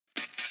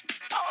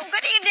Oh,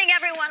 good evening,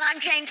 everyone. I'm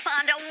Jane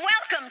Fonda.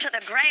 Welcome to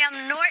the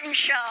Graham Norton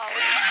Show.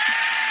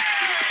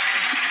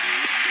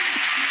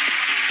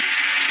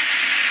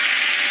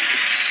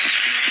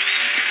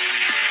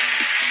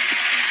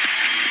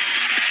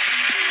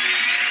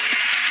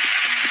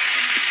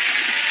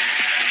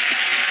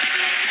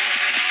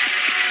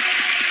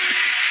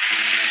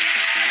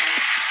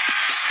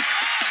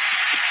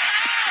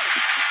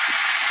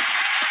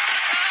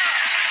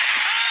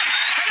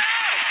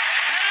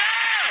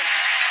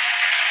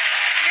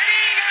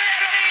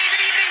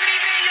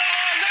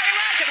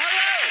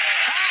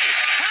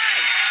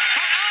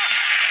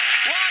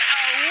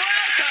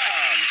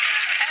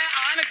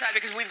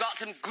 Because we've got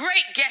some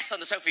great guests on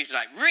the show for you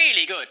tonight.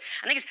 Really good.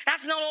 I think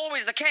that's not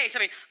always the case. I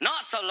mean,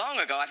 not so long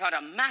ago, I found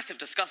a massive,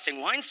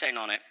 disgusting wine stain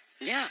on it.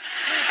 Yeah.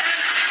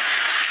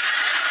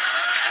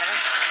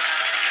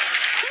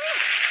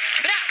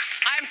 But now,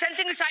 I'm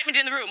sensing excitement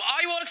in the room.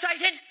 Are you all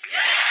excited? Yeah!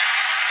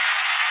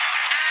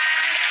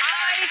 And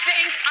I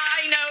think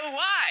I know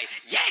why.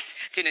 Yes,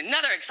 it's in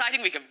another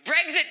exciting week of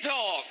Brexit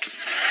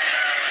talks.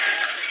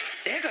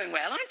 They're going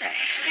well, aren't they?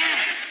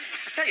 Yeah.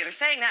 I tell you, they're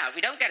saying now, if we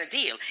don't get a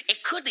deal,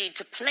 it could lead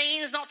to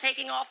planes not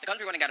taking off, the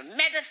country running out of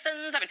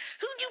medicines. I mean,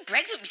 who knew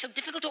Brexit would be so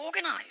difficult to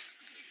organise?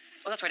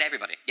 Well, that's right,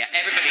 everybody. Yeah,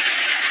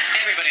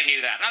 everybody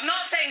knew that. I'm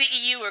not saying the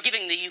EU are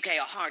giving the UK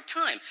a hard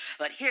time,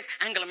 but here's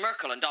Angela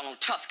Merkel and Donald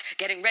Tusk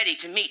getting ready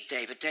to meet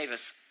David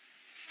Davis.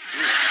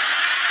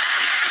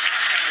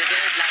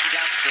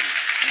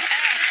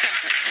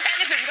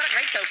 Listen, we've got a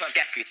great sofa of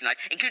guests for you tonight,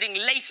 including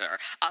later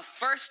a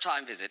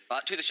first-time visit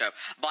to the show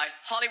by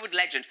Hollywood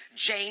legend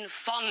Jane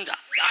Fonda.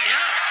 I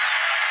know.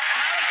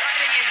 How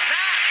exciting is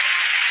that?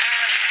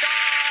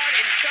 Starred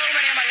in so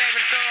many of my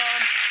favourite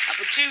films, a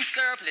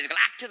producer, political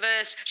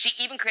activist. She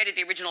even created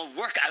the original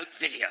workout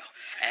video.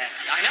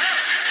 I know,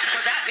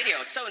 because that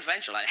video is so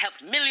influential. It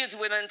helped millions of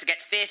women to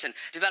get fit and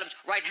developed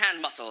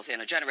right-hand muscles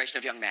in a generation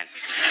of young men.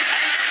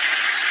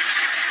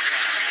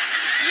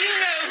 You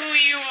know who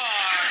you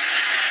are.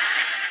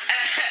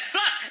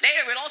 Plus,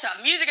 later we'll also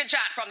have music and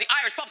chat from the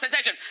Irish pop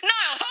sensation,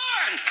 Niall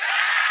Horan.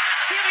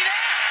 He'll be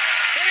there.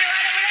 He'll be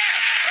right over there.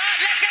 Right,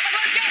 let's get the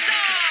first guest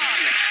on.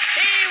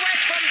 He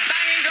went from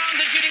banging drums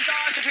and shooting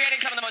stars to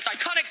creating some of the most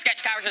iconic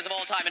sketch characters of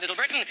all time in Little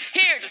Britain.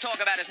 Here to talk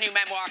about his new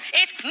memoir,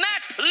 it's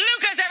Matt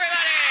Lucas,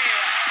 everybody.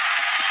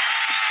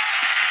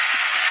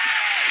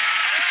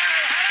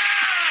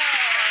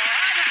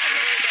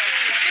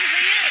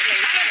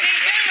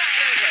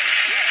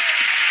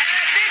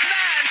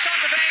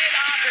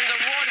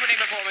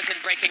 Performance in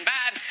Breaking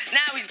Bad.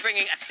 Now he's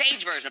bringing a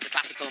stage version of the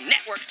classic film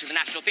Network to the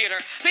National Theatre.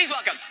 Please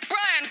welcome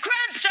Bryan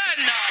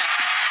Cranston!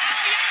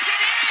 Oh, yes,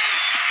 it is!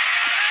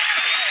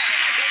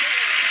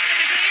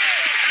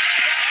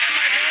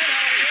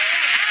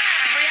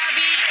 And we have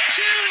the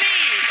two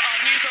leads of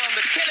new film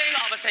The Killing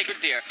of a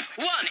Sacred Deer.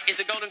 One is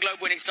the Golden Globe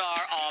winning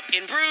star of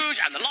In Bruges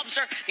and The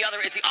Lobster. The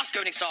other is the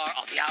Oscar winning star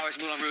of The Hours,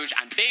 Moulin Rouge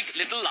and Big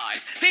Little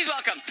Lies. Please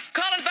welcome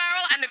Colin,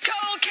 Farrell and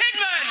Nicole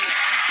Kidman!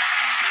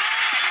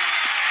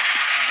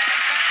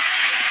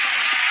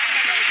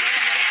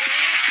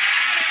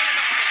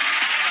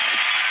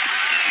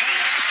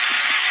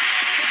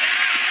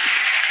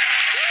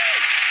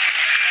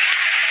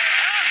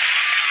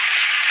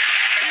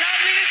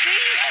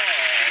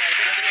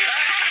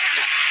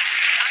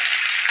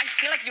 I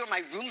feel like you're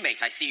my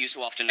roommate. I see you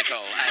so often,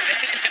 Nicole.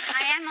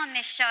 I am on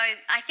this show.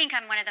 I think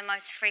I'm one of the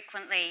most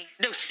frequently...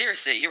 No,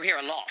 seriously, you're here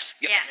a lot.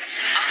 Yeah.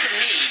 Up to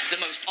me, the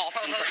most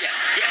often.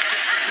 Yeah,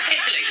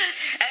 really.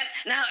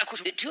 Now, of course,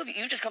 the two of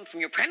you just come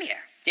from your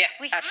premiere. Yeah.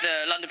 At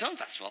the London Film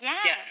Festival.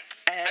 Yeah.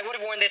 I would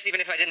have worn this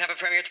even if I didn't have a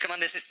premiere to come on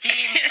this esteemed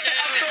show.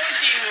 Of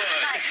course you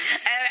would.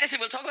 Listen,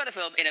 we'll talk about the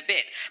film in a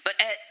bit, but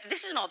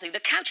this is an odd thing. The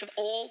couch have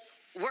all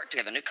worked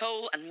together.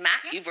 Nicole and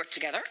Matt, you've worked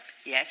together.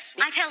 Yes.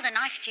 I've held a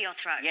knife to your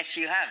throat. Yes,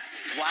 you have.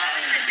 Wow.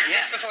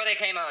 Just before they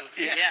came on.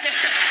 Yeah.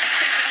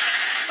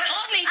 But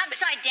oddly...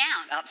 Upside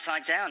down.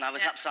 Upside down. I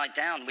was upside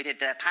down. We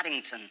did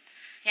Paddington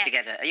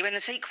together. Are you in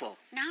the sequel?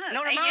 No.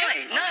 Nor am Are I.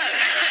 you? No.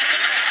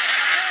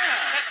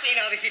 That scene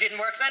obviously didn't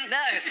work then. No.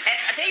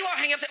 There you are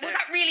hanging upside... Was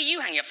that really you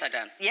hanging upside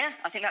down? Yeah,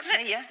 I think that's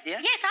me, yeah.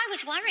 Yes, I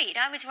was worried.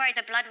 I was worried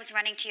the blood was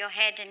running to your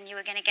head and you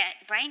were going to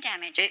get brain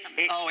damage or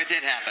something. It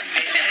did happen.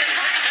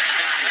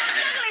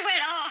 Suddenly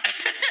went off.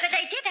 But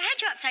they did. They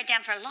had you upside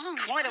down for a long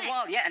time. Quite a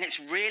while, yeah, and it's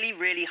really,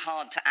 really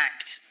hard to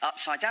act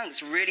upside down.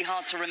 It's really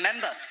hard to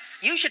remember.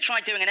 You should try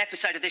doing an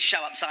episode of this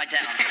show upside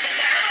down.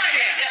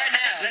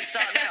 Let's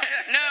start now.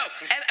 No,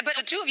 but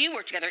the two of you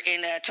worked together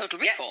in Total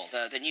Recall,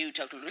 the new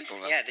Total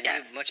Recall. Yeah, the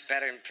new, much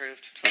better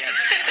improved. Yes.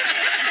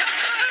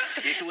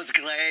 It was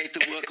great to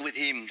work with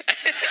him.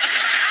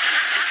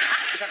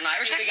 Is that an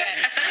Irish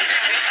accent?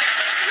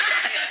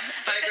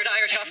 Hybrid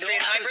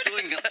Irish-Austrian hybrid? I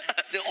was doing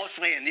the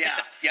Austrian, yeah.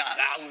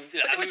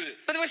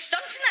 But there were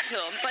stunts in that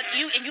film, but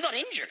you got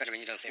injured. Better when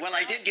you don't say Well,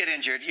 I did get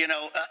injured. You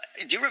know,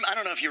 I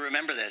don't know if you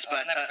remember this, but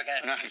I'll never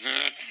forget.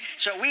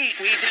 So we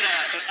did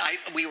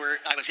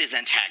I was his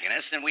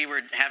antagonist, and we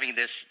were having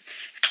this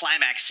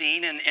climax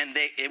scene, and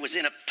it was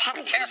in a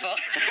puddle. Careful. I'm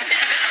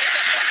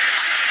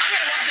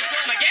gonna watch this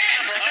film again.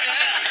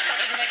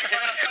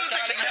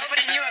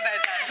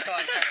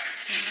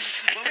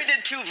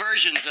 two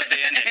versions of the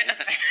ending.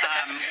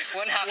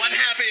 One One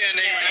happy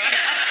ending.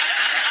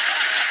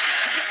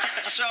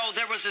 So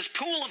there was this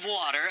pool of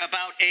water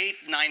about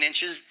 8-9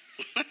 inches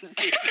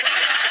deep.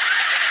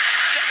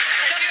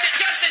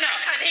 Just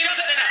enough.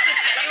 Just enough.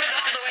 He was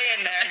all the way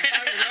in there.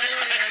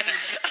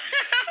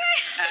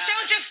 The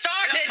show's just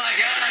started. Oh my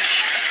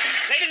gosh.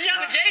 Ladies and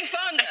gentlemen, Jane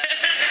Fonda.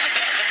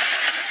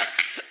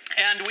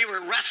 And we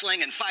were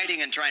wrestling and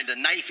fighting and trying to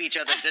knife each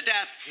other to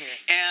death.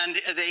 And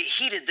they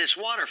heated this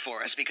water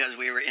for us because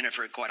we were in it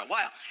for quite a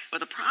while. But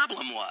the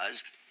problem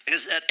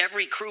is that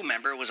every crew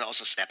member was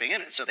also stepping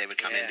in it. So they would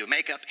come in, do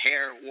makeup,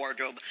 hair,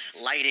 wardrobe,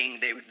 lighting.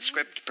 The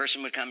script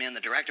person would come in,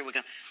 the director would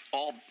come,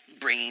 all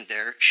bringing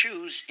their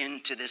shoes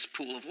into this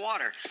pool of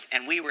water.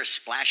 And we were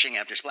splashing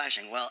after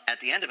splashing. Well, at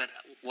the end of it,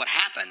 what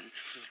happened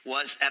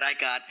was that I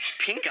got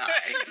pink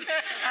eye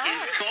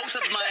in both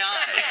of my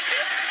eyes.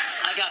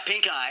 I got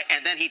pink eye,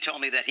 and then he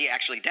told me that he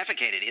actually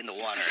defecated in the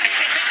water.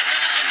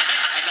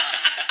 I thought,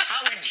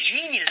 how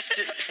ingenious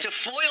to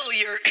foil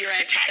your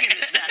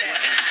antagonist that way.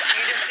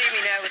 You just see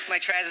me now with my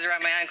trousers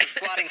around my ankles,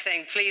 squatting,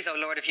 saying, "Please, oh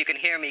Lord, if you can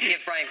hear me,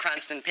 give Bryan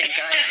Cranston pink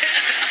eye."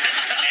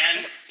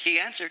 And he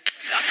answered.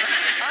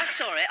 I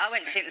saw it. I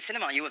went to see it in the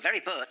cinema. You were very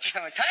butch.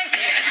 Oh, thank you.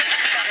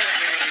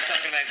 That's what he's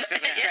talking about. Bit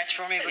of a stretch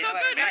for me, but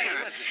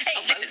Hey,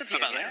 listen.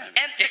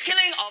 The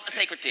Killing of a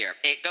Sacred Deer.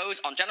 It goes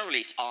on general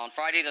release on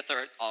Friday the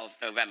 3rd of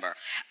November.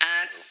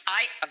 And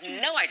I have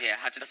no idea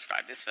how to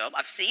describe this film.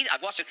 I've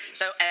watched it.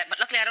 So, but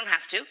luckily I don't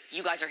have to.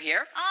 You guys are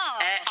here. Oh.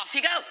 Off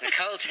you go.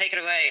 Nicole, take it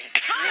away.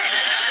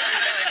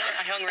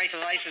 I hung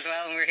Rachel Weisz as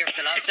well when we were here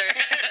for The Lobster.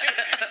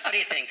 What do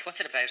you think? What's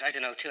it about? I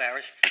don't know, 2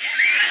 hours?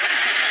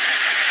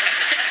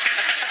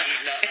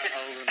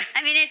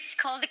 I mean, it's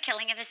called The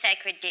Killing of a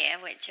Sacred Deer,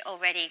 which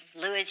already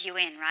lures you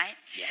in, right?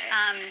 Yeah.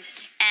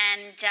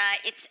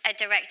 It's a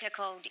director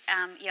called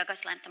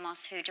Yorgos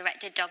Lanthimos who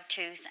directed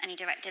Dogtooth and he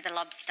directed The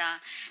Lobster.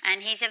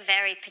 And he's a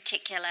very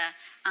particular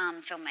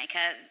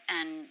filmmaker,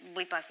 and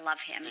we both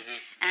love him.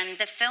 And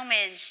the film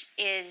is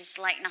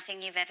like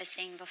nothing you've ever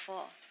seen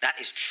before. That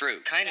is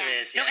true. Kind of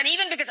is, yeah. No, and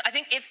even because I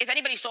think if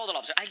anybody saw The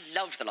Lobster, I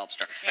loved The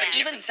Lobster. very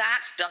Even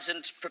that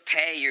doesn't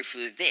prepare you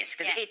for this,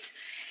 because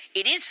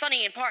it is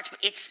funny in parts, but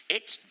it's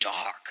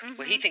dark.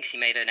 Well, he thinks he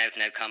made an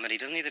out-and-out comedy,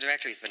 doesn't he, the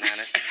director? He's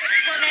bananas.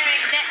 Well,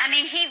 I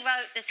mean, he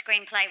wrote the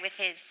screenplay with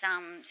his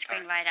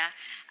screenwriter.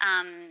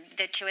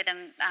 The two of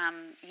them,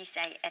 you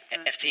say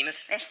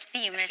Efthymis.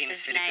 Efthymis is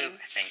his Philippou, name.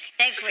 I think.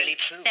 They're Greek.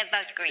 Philippou. They're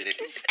both Greek.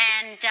 Philippou.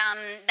 And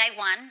they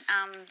won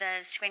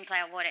the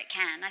screenplay award at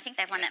Cannes. I think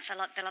they won that for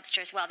The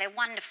Lobster as well. They're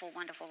wonderful,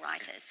 wonderful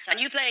writers. So. And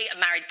you play a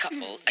married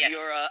couple, and Yes.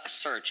 you're a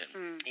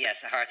surgeon.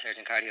 Yes, a heart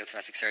surgeon,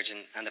 cardiothoracic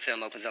surgeon, and the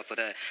film opens up with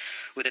an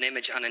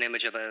image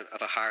of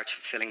a heart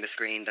filling the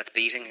screen that's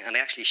beating, and they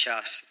actually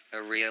shot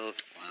a real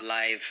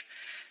live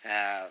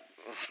oh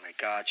my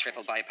God,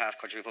 triple bypass,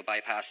 quadruple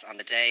bypass on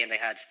the day, and they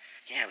had,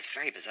 it was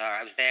very bizarre.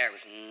 I was there, it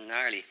was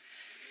gnarly.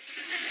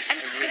 And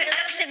it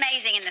looks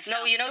amazing in the film.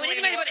 No, you know the way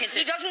you walk into...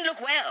 He doesn't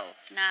look well.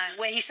 No.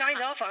 Well, he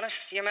signed off on it,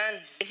 your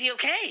man. Is he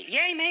okay?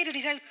 Yeah, he made it.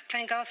 He's out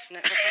playing golf. No,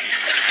 in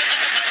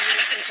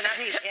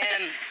Cincinnati.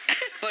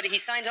 But he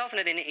signed off on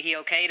it and he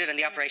okayed it, and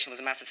the operation was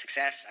a massive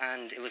success,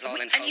 and it was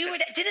all in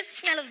focus. And did it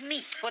smell of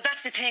meat? Well,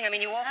 that's the thing. I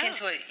mean, you walk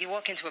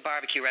into a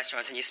barbecue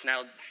restaurant and you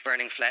smell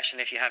burning flesh,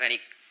 and if you have any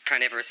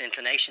carnivorous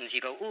inclinations,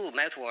 you go, ooh,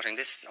 mouth-watering.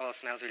 This all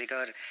smells really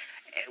good.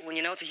 When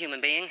you know it's a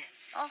human being,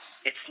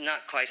 it's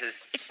not quite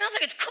as... It smells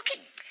like it's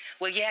cooking.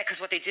 Well, yeah, because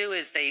what they do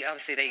is they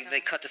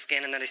cut the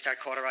skin and then they start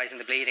cauterizing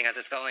the bleeding as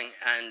it's going.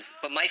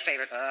 But my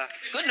favourite...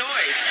 Good noise.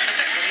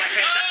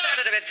 That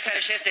sounded a bit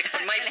fetishistic,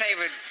 but my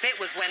favourite bit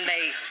was when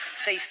they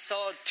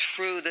sawed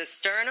through the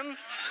sternum.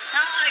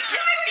 Why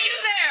were you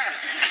there?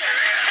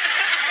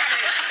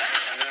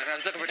 I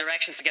was looking for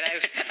directions to get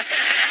out.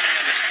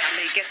 And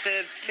they get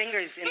the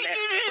fingers in there.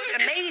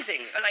 But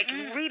amazing. Like,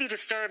 really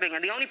disturbing.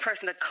 And the only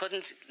person that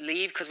couldn't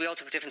leave, because we all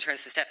took different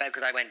turns to step out,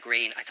 because I went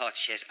green. I thought,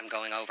 shit, I'm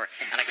going over.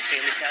 And I could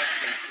feel myself.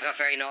 I got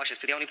very nauseous.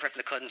 But the only person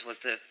that couldn't was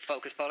the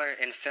focus puller.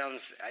 In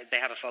films, they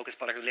have a focus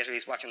puller who literally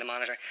is watching the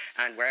monitor.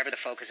 And wherever the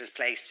focus is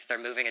placed, they're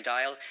moving a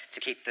dial to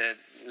keep the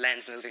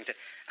lens moving.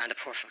 And the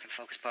poor fucking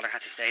focus puller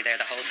had to stay there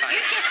the whole time.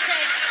 You just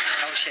said...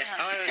 Oh, shit.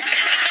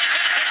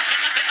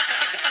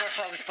 The poor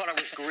focus puller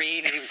was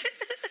green and he was...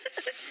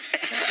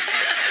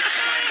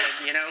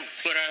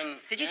 But,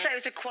 Did you say it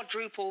was a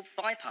quadruple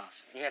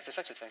bypass? yeah, there's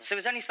such a thing. So it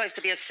was only supposed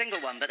to be a single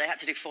one, but they had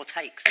to do 4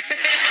 takes.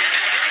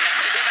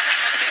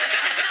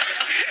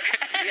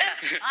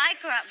 I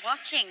grew up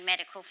watching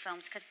medical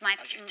films because my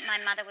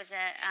mother was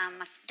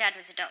my dad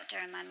was a doctor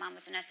and my mum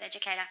was a nurse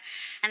educator,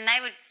 and they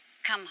would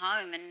come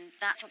home and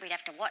that's what we'd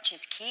have to watch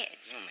as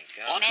kids. Oh my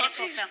God. Medical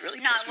Autopsies? films.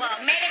 Really? No, well,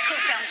 medical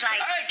films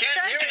like I can't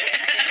hear surgery. it.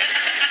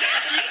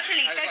 Yes,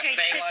 literally I was watching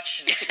surgery.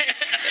 Baywatch.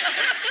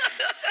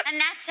 And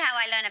that's how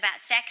I learned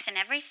about sex and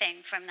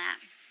everything from that.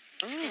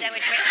 They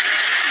would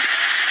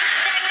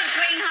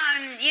bring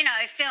home,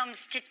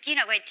 films to,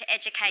 to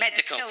educate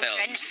Medical the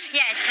children. films.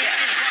 Yes, this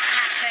is what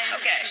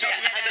happened. Okay,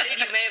 I believe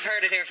you may have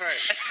heard it here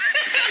first.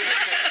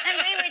 And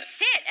we would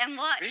sit and and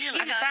watch. Really? you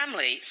As a know.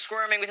 family,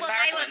 squirming with Well, they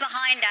embarrassment. were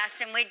behind us,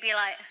 and we'd be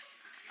like,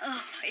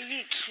 "Oh, are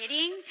you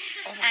kidding?"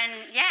 Oh And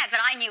yeah, but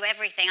I knew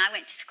everything. I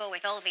went to school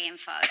with all the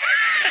info. All right,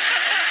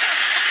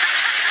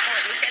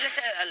 let's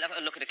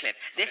look at a clip.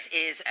 This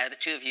is the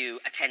two of you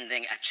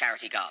attending a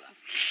charity gala.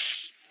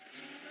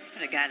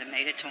 The guy that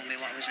made it told me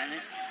what was in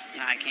it.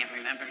 No, I can't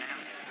remember now.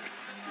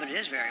 But it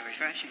is very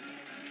refreshing.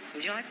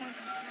 Would you like one?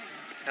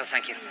 No,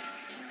 thank you.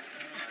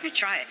 You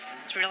try it.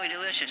 It's really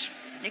delicious.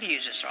 You can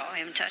use a straw. I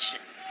haven't touched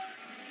it.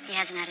 He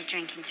hasn't had a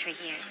drink in 3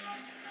 years.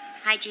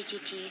 High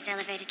GGTs,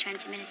 elevated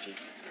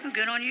transaminices. Well,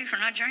 good on you for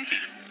not drinking.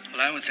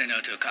 Well, I would say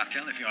no to a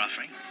cocktail if you're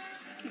offering.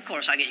 Of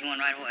course, I'll get you one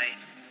right away.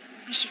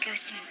 We should go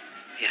soon.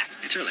 Yeah,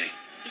 It's early.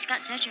 He's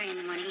got surgery in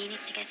the morning. He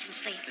needs to get some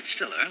sleep. It's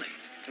still early.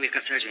 we've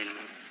got surgery in the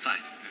morning. Fine.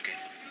 Okay.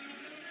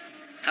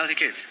 How are the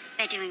kids?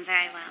 They're doing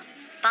very well.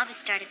 Bob has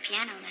started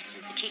piano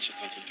lessons. The teacher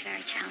says he's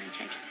very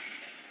talented.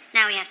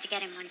 Now we have to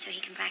get him one so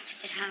he can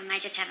practice at home. I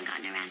just haven't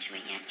gotten around to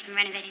it yet. I'm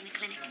renovating the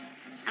clinic.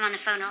 I'm on the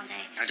phone all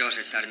day. Our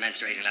daughter started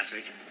menstruating last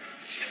week.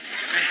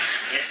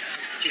 Yes,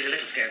 she was a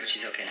little scared, but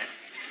she's okay now.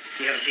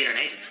 You haven't seen her in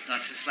ages.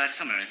 Not since last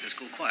summer at the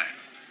school choir.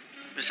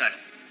 Besides,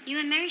 You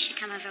and Mary should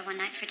come over one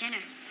night for dinner.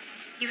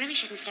 You really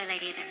shouldn't stay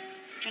late either.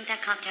 Drink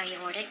that cocktail you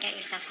ordered, get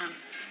yourself home.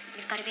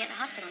 You've got to be at the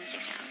hospital in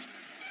 6 hours.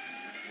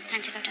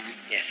 Time to go, darling?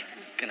 Yes.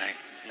 good night.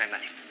 Good night,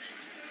 Matthew.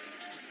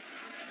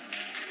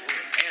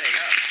 There they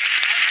go.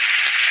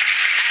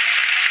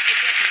 It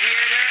gets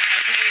weirder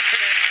and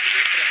weirder and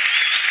weirder.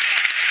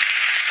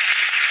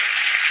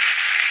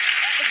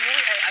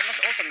 I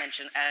must also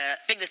mention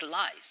Big Little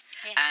Lies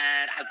Yes.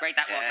 and how great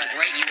that was and how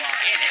great you are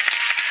in it.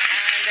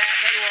 And there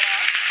you all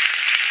are.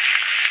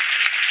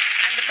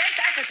 And the Best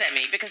Actress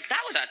Emmy, because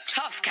that was a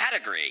tough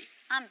category.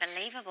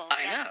 Unbelievable.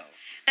 I yeah. know.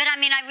 But I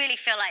mean, I really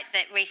feel like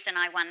that Reese and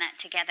I won that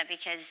together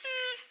because...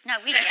 No,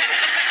 we didn't.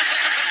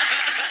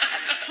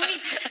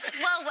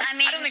 Well, I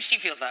mean... I don't think she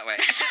feels that way.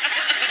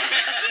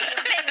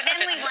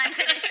 then we won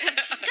for this.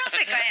 Stop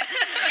it, Graham.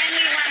 Then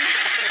we won.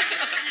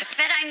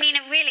 But I mean,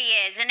 it really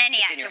is, and any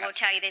It's in actor your will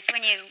house. tell you this.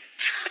 When you...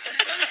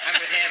 I'm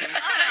with him.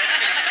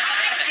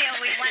 I feel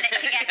we won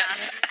it together.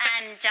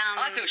 And...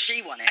 I feel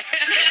she won it.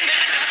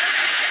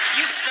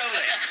 You stole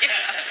it.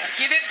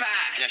 Give it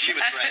back. Yeah, she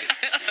was great.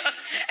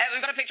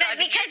 We've got a picture. I But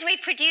think because we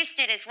produced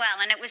it as well,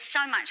 and it was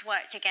so much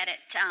work to get it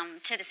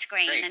to the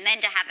screen, Great. and then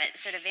to have it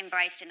sort of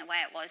embraced in the way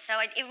it was. So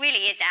it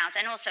really is ours,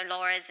 and also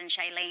Laura's and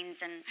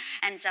Shailene's and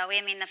Zoe.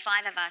 I mean, the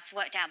five of us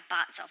worked our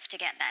butts off to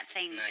get that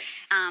thing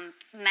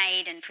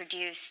made and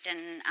produced,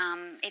 and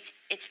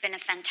it's been a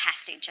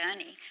fantastic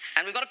journey.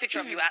 And we've got a picture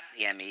of you at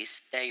the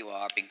Emmys. There you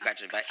are, being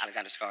congratulated by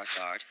Alexander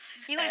Skarsgård.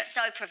 You are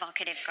so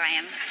provocative,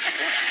 Graham.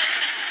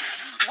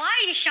 Why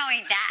are you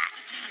showing that?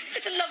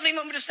 It's a lovely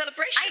moment of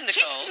celebration, I Nicole.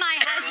 kissed my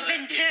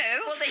husband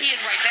too. Well, he is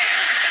right there.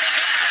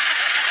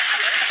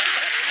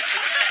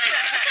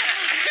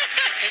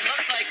 It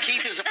looks like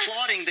Keith is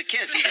applauding the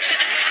kiss. That's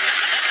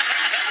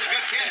a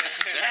good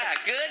kiss. Yeah,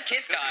 good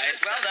kiss, guys.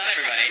 Well done,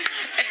 everybody.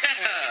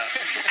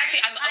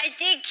 Actually, I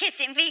did kiss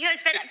him because,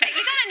 but you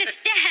got to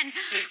understand,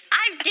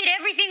 I did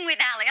everything with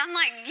Alex. I'm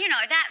like, you know,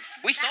 that.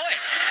 we saw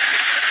it.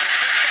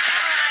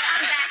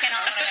 I'm backing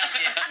off.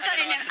 I've got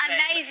an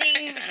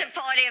amazing,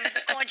 supportive,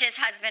 gorgeous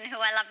husband who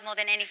I love more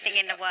than anything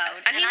in the world.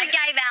 And And he I was-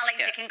 gave Alex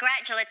yeah. a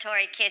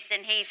congratulatory kiss,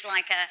 and he's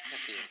like a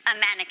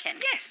mannequin.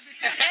 Yes.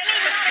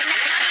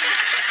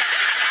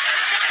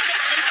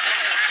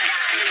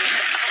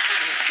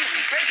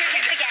 Very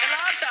quickly,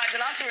 the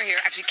last time we were here,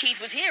 actually, Keith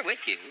was here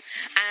with you,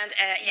 and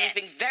he was Yes.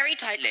 being very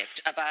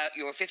tight-lipped about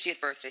your 50th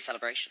birthday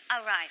celebration.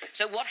 Oh, right.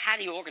 So what had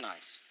he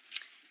organised?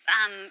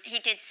 He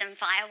did some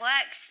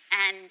fireworks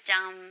and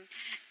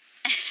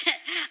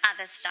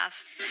other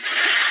stuff.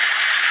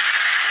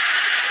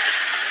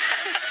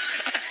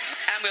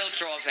 And we'll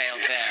draw a veil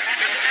there.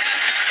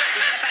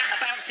 A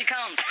bouncy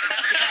cars.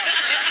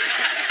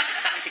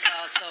 Bouncy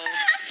cars, so...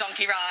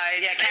 Donkey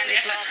rides. Yeah, candy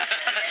floss.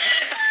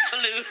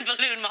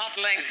 balloon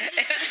modelling.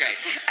 It's great.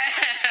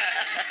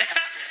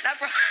 Now,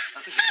 Brian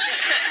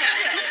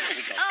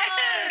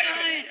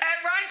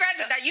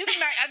Cranston, now you've been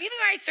married, have you been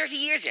married 30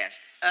 years yet?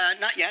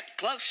 Not yet.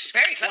 Close.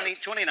 Very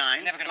close.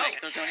 29. Never gonna make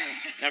it.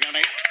 Never gonna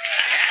make it.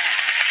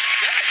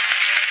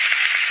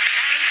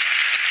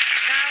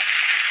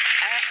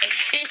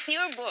 In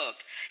your book,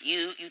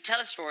 you tell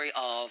a story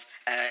of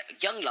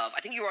young love.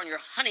 I think you were on your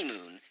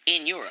honeymoon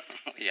in Europe.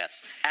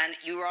 Yes. And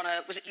you were on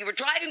you were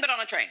driving but on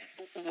a train.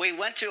 We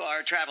went to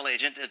our travel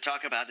agent to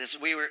talk about this.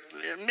 We were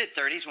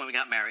mid-30s when we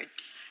got married,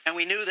 and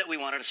we knew that we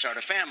wanted to start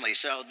a family.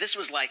 So this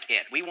was like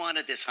it. We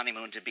wanted this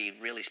honeymoon to be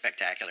really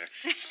spectacular.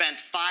 Spent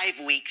 5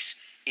 weeks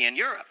in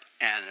Europe,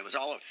 and it was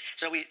all over.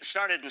 So we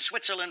started in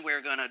Switzerland. We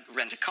were going to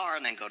rent a car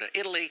and then go to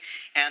Italy.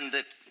 And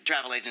the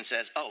travel agent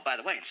says, oh, by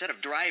the way, instead of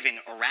driving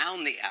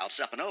around the Alps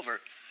up and over,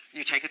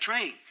 you take a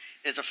train.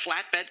 It's a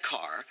flatbed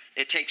car.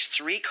 It takes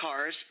 3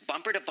 cars,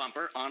 bumper to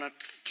bumper, on a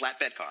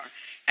flatbed car.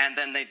 And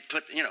then they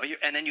put,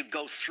 and then you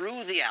go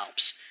through the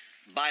Alps.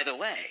 By the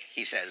way,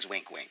 he says,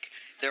 wink, wink,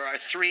 there are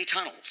 3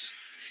 tunnels.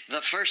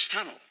 The first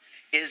tunnel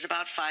is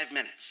about 5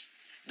 minutes.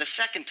 The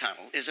second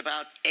tunnel is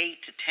about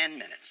 8 to 10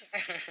 minutes.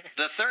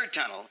 The third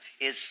tunnel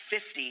is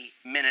 50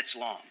 minutes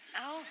long.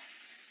 Oh.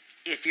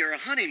 If you're a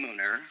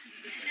honeymooner,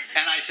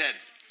 and I said,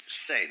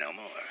 say no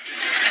more.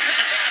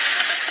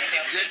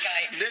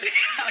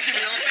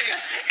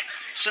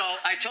 So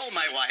I told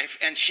my wife,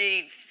 and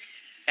she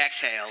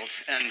exhaled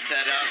and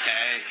said,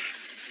 okay.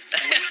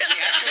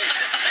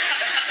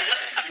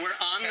 We're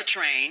on the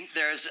train.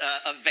 There's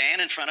a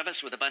van in front of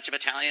us with a bunch of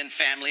Italian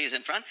families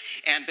in front.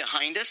 And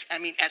behind us, I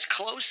mean, as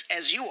close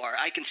as you are,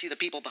 I can see the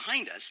people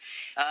behind us.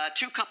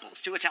 Two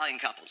Italian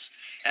couples.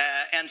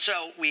 And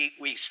so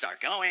we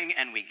start going,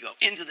 and we go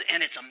into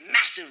and it's a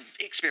massive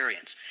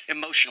experience,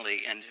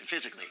 emotionally and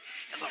physically.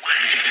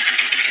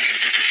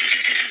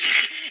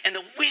 And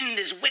the wind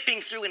is whipping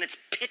through, and it's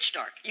pitch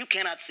dark. You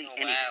cannot see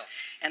anything. Wow.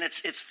 And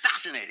it's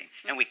fascinating.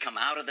 And we come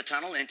out of the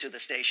tunnel into the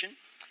station,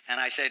 and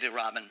I say to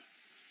Robin,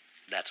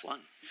 that's one.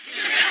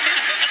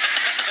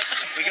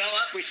 We go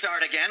up, we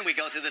start again, we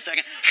go through the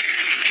second.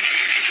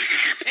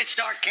 Pitch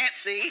dark, can't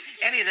see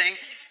anything.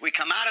 We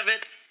come out of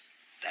it,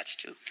 that's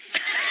two.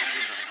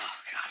 Oh,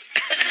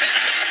 God.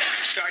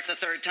 Start the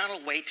third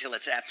tunnel, wait till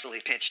it's absolutely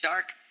pitch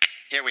dark.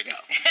 Here we go.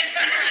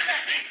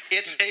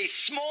 It's a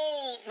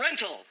small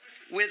rental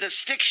with a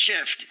stick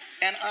shift,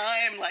 and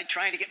I'm like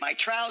trying to get my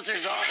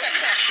trousers off.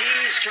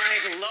 She's trying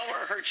to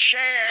lower her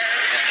chair,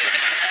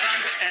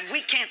 and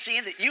we can't see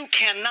anything. You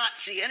cannot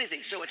see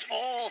anything, so it's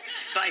all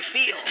by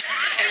feel.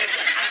 And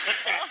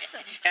it's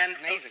awesome. And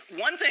amazing.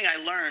 One thing I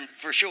learned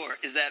for sure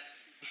is that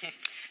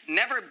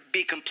never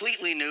be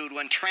completely nude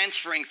when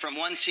transferring from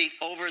one seat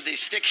over the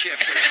stick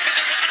shifter.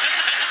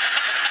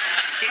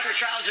 Keep your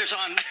trousers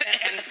on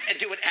and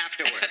do it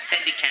afterward. Then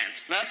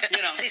decant. Well,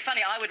 you know. See,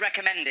 funny, I would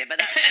recommend it, but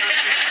that's... Sorry,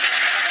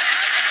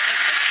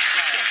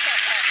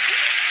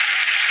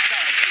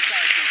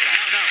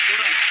 No,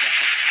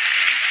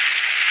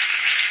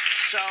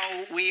 so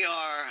we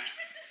are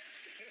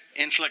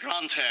in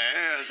flagrante,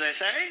 as they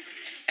say,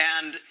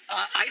 and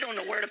I don't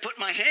know where to put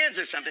my hands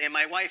or something, and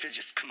my wife is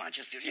just, come on,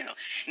 just, you know.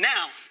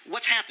 Now,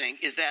 what's happening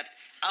is that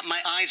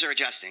my eyes are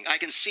adjusting. I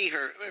can see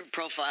her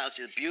profile.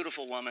 She's a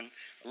beautiful woman.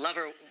 Love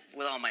her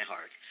with all my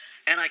heart.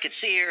 And I could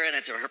see her, and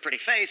it's her pretty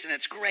face, and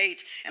it's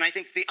great. And I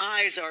think the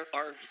eyes are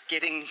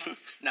getting,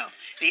 no,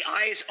 the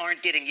eyes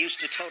aren't getting used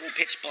to total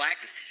pitch black.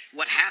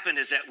 What happened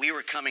is that we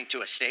were coming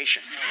to a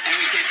station, and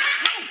we came,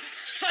 boom,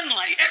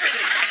 sunlight,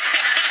 everything.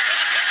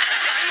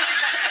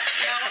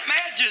 Now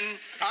imagine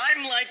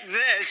I'm like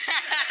this,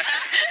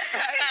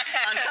 right,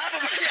 on top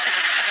of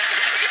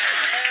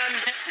and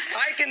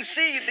I can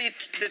see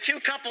the two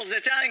couples, the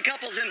Italian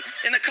couples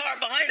in the car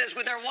behind us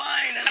with their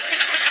wine. And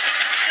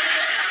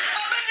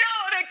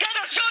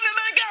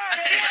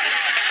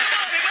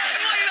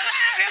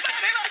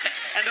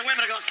and the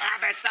women go,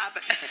 stop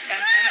it.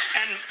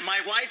 And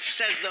my wife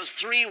says those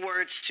three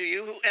words to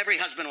you, who every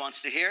husband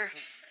wants to hear.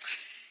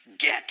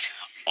 Get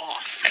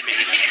off me.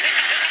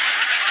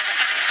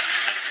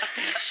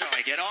 So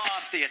I get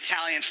off, the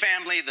Italian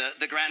family,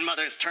 the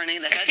grandmother's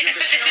turning the heads of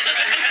the children,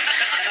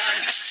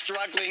 and I'm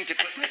struggling to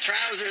put my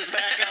trousers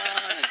back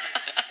on.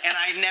 And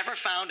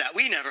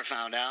we never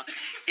found out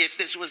if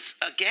this was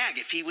a gag,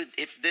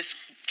 if this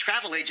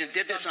travel agent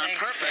did this on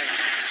purpose,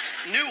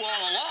 knew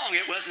all along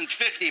it wasn't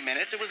 50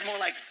 minutes, it was more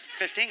like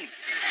 15.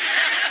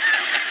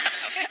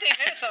 15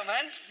 minutes though,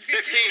 man.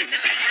 15.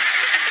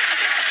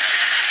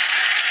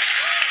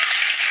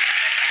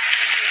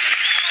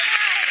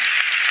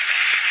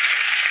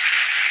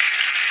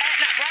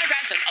 Bryan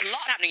Cranston, a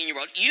lot happening in your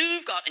world.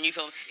 You've got a new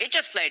film. It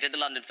just played at the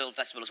London Film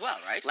Festival as well,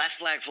 right? Last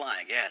Flag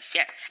Flying, yes.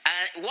 Yeah.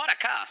 What a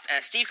cast.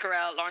 Steve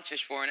Carell, Lawrence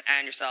Fishburne,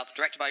 and yourself,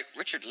 directed by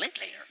Richard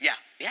Linklater. Yeah.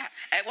 Yeah.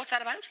 What's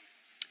that about?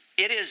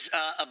 It is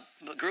a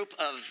group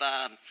of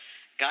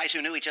guys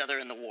who knew each other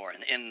in the war,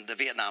 in the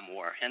Vietnam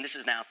War, and this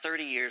is now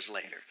 30 years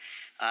later.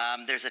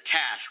 There's a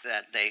task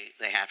that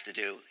they have to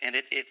do, and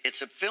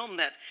it's a film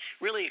that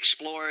really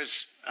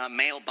explores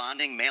male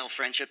bonding, male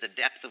friendship, the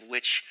depth of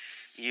which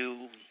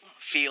you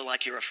feel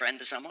like you're a friend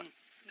to someone.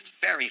 It's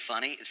very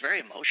funny. It's very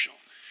emotional.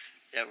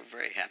 Yeah, we're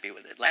very happy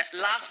with it. Last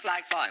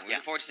Flag Flying. We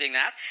look forward to seeing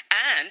that.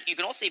 And you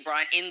can also see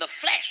Bryan in the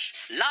flesh,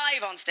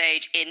 live on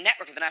stage in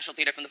Network at the National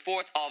Theatre from the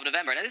 4th of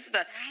November. Now, this is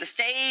the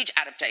stage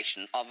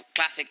adaptation of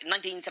classic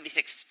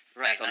 1976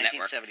 right, film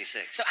 1976.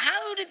 Network. So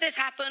how did this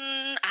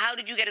happen? How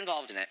did you get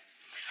involved in it?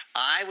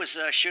 I was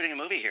shooting a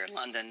movie here in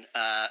London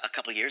a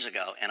couple of years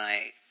ago, and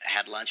I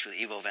had lunch with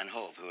Ivo van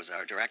Hove, who was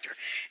our director.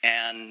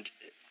 And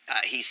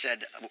he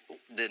said,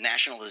 the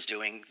National is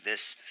doing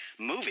this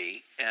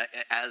movie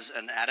as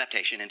an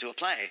adaptation into a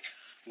play.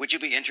 Would you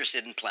be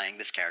interested in playing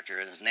this character?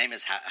 And his name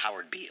is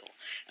Howard Beale.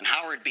 And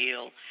Howard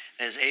Beale,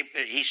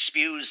 he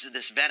spews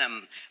this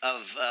venom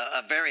of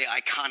a very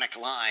iconic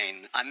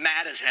line, I'm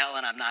mad as hell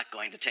and I'm not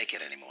going to take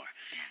it anymore.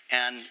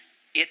 Yeah. And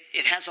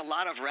it has a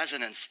lot of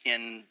resonance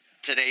in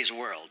today's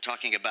world,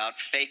 talking about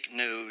fake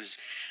news,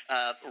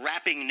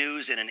 wrapping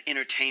news in an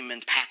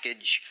entertainment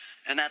package,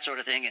 and that sort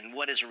of thing, and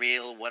what is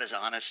real, what is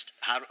honest,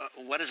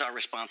 what is our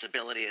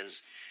responsibility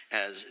as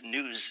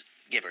news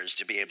givers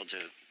to be able to,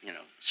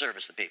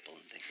 service the people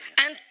and things like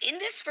that. And in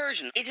this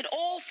version, is it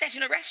all set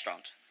in a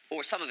restaurant?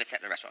 Or some of it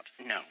set in a restaurant?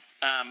 No.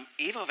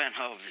 Ivo Van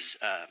Hove is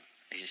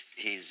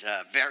he's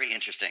very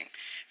interesting,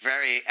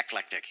 very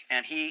eclectic.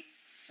 And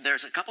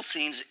there's a couple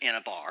scenes in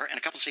a bar and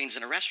a couple scenes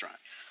in a restaurant.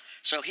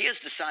 So he has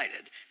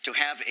decided to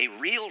have a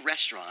real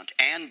restaurant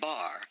and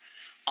bar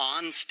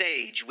on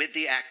stage with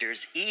the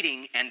actors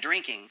eating and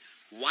drinking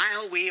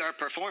while we are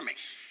performing.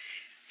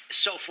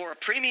 So for a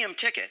premium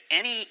ticket,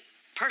 any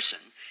person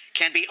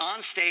can be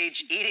on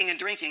stage eating and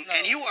drinking,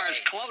 and you are as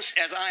close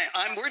as I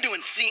am. We're doing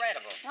scenes.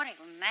 Incredible. What a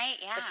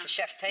mate, yeah. That's the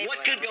chef's table.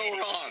 What could go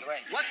wrong?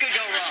 What could go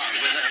wrong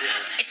with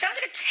that? It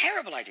sounds like a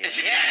terrible idea.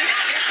 Yeah.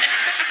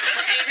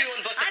 For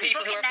everyone but the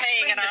people who are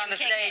paying and are on the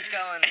stage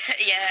going.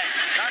 Yeah.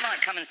 I might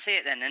come and see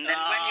it then. And then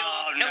when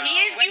you're... No,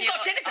 he is. You've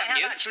got tickets, haven't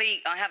you?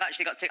 I have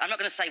actually got tickets. I'm not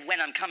going to say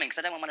when I'm coming, because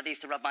I don't want one of these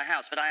to rub my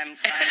house, but I am...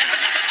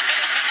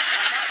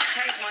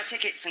 change my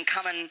tickets and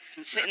come and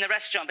sit in the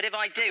restaurant. But if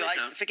I do,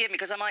 forgive me,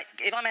 because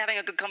if I'm having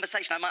a good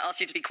conversation, I might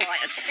ask you to be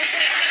quiet. Excuse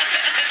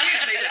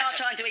me, we are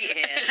trying to eat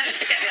here.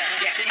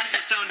 Yeah. Can you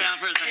just tone down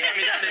for a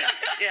second?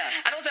 Yeah.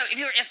 And also, if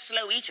you're a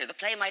slow eater, the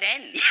play might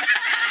end.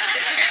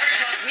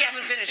 We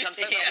haven't finished. I'm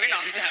so sorry. We're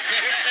not. We're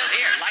still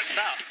here. Lights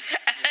up.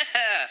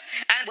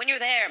 And when you're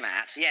there,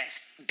 Matt,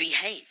 Yes.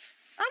 behave.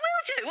 I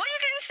will do. What are you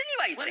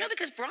insinuating? Well, no,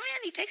 because Bryan,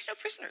 he takes no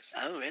prisoners.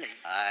 Oh, really?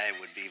 I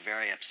would be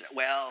very upset.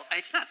 Well,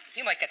 it's not.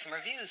 You might get some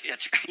reviews.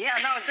 That's right. Yeah,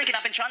 no, I was thinking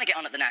I've been trying to get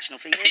on at the National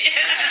for years.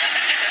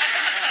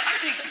 I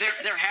think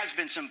there has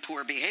been some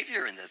poor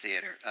behavior in the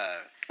theater.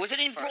 Was it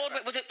in Broadway?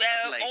 Was it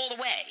all the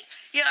way?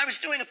 Yeah, I was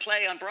doing a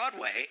play on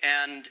Broadway,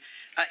 and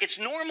it's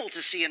normal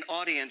to see an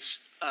audience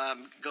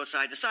go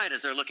side to side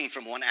as they're looking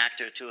from one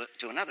actor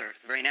to another.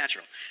 Very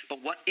natural.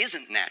 But what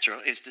isn't natural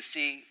is to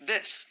see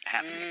this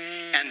happening.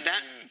 And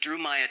that drew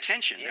my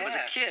attention. There was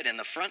a kid in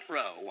the front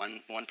row,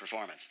 one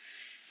performance,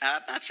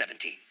 about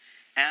 17.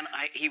 And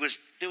he was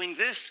doing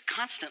this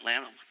constantly.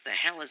 I'm like, what the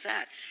hell is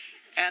that?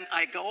 And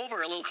I go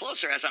over a little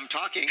closer as I'm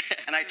talking,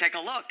 and I take a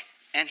look.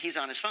 And he's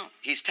on his phone.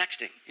 He's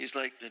texting. He's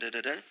like,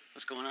 da-da-da-da.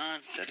 What's going on?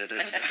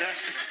 Da-da-da-da-da.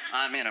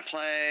 I'm in a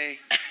play.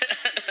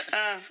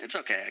 It's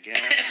okay, I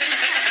guess.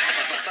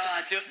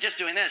 Just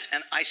doing this.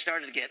 And I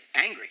started to get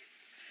angry.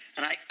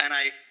 And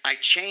I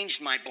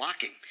changed my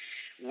blocking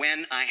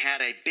when I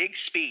had a big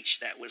speech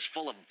that was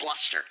full of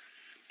bluster.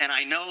 And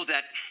I know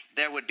that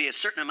there would be a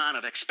certain amount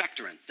of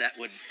expectorant that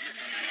would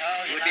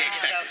be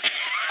expected.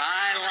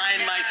 I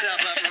lined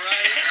myself up right in it.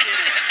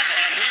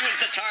 And he was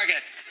the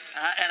target.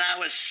 And I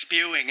was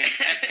spewing, and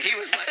he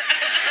was like...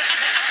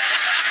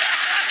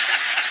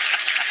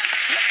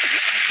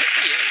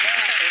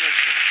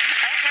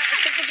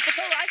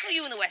 I saw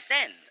you in the West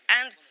End,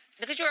 and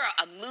because you're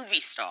a movie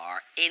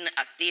star in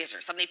a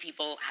theatre, suddenly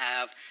people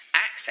have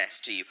access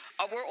to you.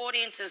 Were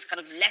audiences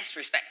kind of less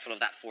respectful of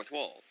that fourth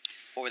wall?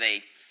 Or were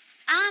they...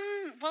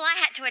 Well, I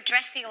had to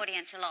address the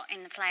audience a lot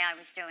in the play I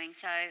was doing.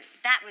 So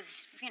that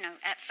was,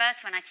 at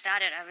first when I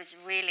started, I was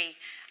really...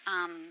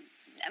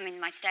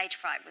 my stage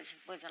fright was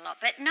a lot.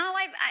 But no,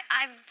 I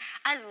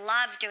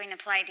love doing the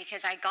play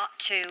because I got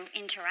to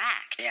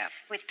interact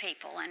with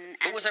people.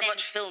 But was there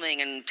much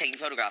filming and taking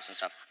photographs and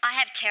stuff? I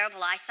have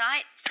terrible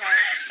eyesight, so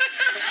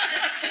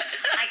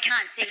I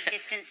can't see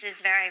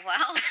distances very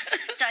well.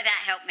 So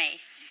that helped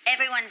me.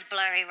 Everyone's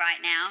blurry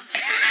right now.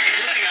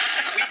 Including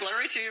us. Are we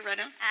blurry to you right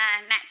now?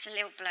 Matt's a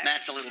little blurry.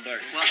 Matt's a little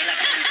blurry. Well,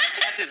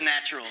 that's his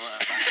natural...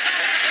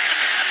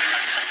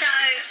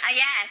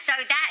 So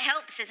that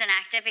helps as an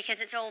actor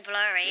because it's all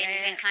blurry and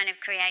you can kind of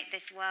create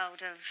this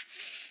world of,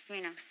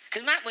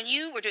 Because, Matt, when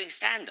you were doing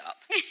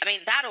stand-up,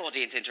 that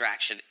audience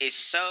interaction is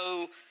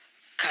so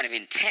kind of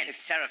intense.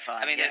 It's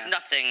terrifying, there's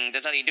nothing you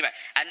can do about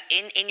it.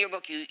 And in your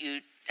book,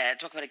 you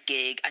talk about a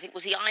gig. I think,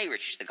 was he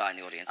Irish, the guy in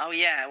the audience? Oh,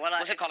 yeah. Well,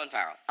 was it Colin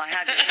Farrell?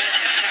 I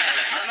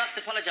must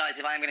apologise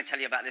if I am going to tell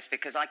you about this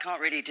because I can't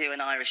really do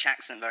an Irish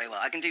accent very well.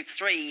 I can do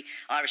 3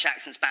 Irish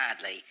accents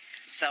badly.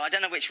 So I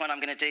don't know which one I'm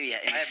going to do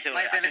yet in the story.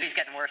 My ability's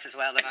getting worse as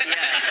well. I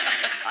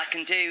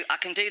can do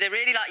the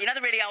really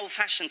the really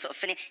old-fashioned sort of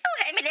funny. Oh,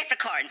 hey, my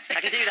leprechaun.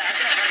 I can do that.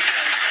 That's not very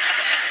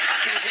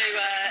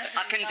good.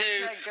 I can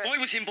do.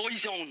 I was in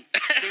Boyzone.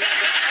 And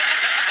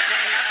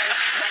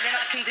then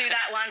I can do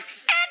that one.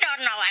 I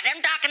don't know what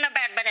I'm talking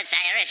about, but it's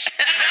Irish.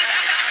 Anyway,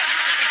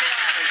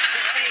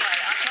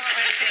 I can't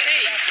really do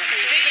it.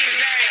 Steve is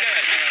very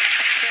good.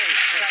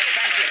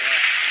 Thank you.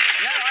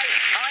 No, I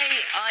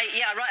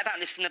write about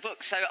this in the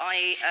book. So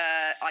I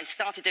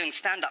started doing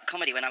stand-up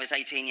comedy when I was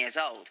 18 years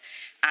old.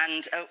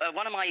 And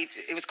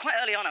it was quite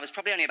early on, I was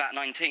probably only about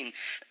 19,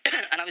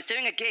 and I was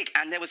doing a gig,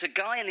 and there was a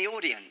guy in the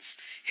audience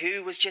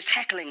who was just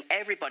heckling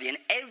everybody, and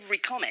every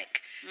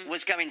comic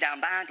was going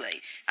down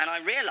badly. And I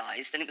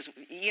realised, and it was,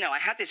 I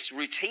had this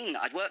routine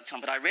that I'd worked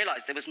on, but I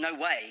realised there was no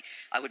way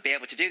I would be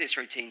able to do this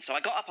routine. So I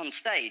got up on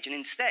stage, and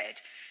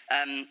instead...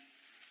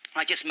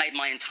 I just made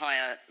my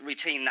entire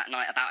routine that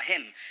night about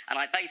him. And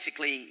I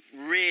basically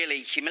really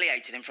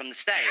humiliated him from the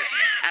stage.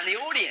 And the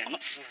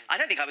audience, I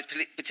don't think I was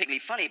particularly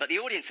funny, but the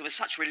audience, there was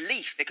such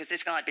relief because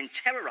this guy had been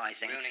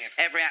terrorising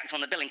every act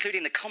on the bill,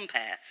 including the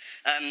compere.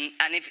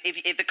 And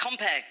if the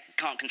compere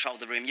can't control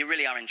the room, you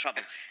really are in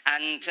trouble.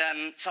 And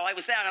so I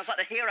was there, and I was like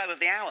the hero of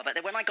the hour. But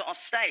then when I got off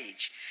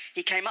stage,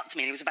 he came up to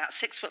me, and he was about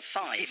 6'5",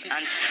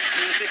 and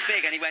he was this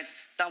big, and he went,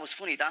 "That was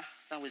funny, that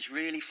was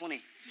really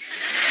funny."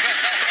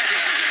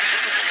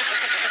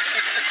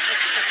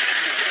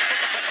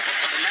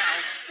 So now,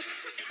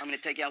 I'm going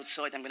to take you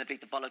outside, I'm going to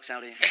beat the bollocks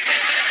out of you.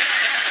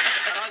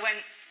 And I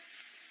went,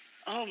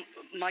 "Oh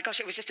my gosh,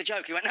 it was just a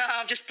joke." He went, "No,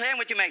 I'm just playing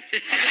with you, mate. I'm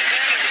just playing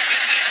with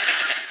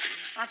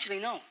you." Actually,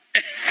 no.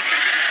 You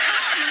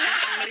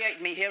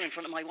humiliated me here in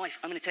front of my wife.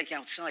 I'm going to take you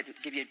outside and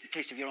give you a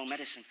taste of your own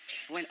medicine.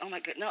 I went, "Oh my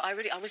God, no, I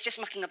was just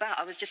mucking about.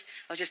 I'm just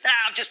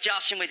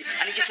joshing with you."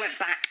 And he just went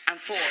back and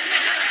forth,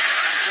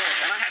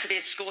 and I had to be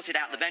escorted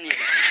out the venue.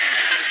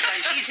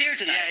 She's here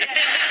tonight. Yeah.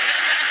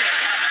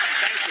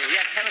 Thank you.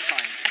 Yeah,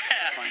 terrifying.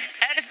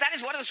 That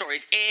is one of the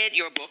stories in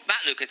your book,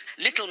 Matt Lucas,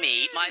 Little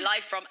Me, My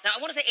Life from... Now, I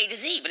want to say A to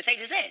Z, but it's A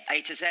to Z.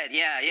 A to Z,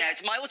 yeah.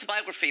 It's my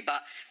autobiography,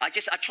 but I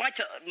tried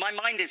to... My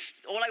mind is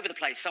all over the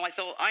place, so I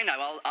thought, I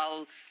know,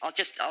 I'll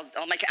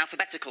make it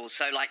alphabetical.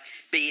 So, like,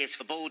 B is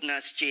for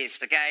baldness, G is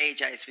for gay,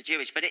 J is for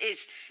Jewish. But it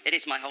is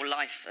my whole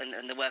life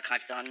and the work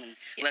I've done, and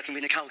working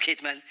with Nicole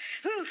Kidman,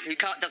 who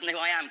doesn't know who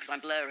I am because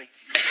I'm blurry.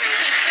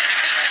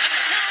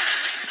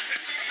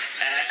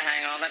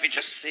 Hang on, let me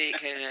just see.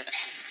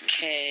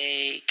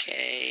 K.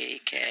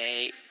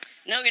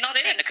 No, you're not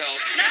in it, Nicole.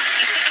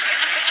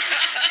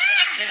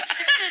 You'll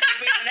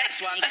be in the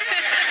next one.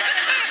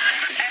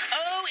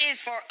 O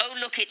is for Oh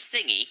Look It's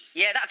Thingy.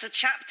 Yeah, that's a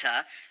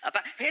chapter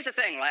about... Here's the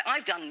thing, right?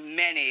 I've done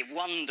many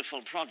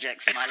wonderful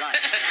projects in my life.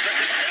 But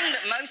the thing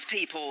that most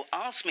people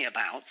ask me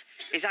about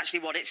is actually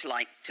what it's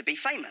like to be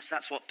famous.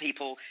 That's what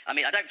people... I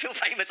mean, I don't feel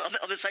famous on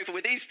the sofa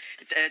with these,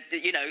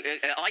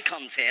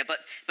 icons here,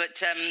 but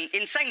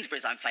in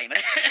Sainsbury's I'm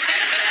famous.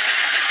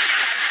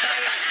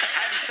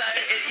 So,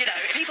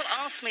 people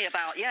ask me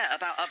about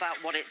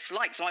what it's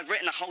like. So I've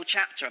written a whole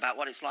chapter about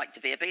what it's like to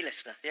be a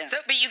B-lister. Yeah.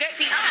 So, but you get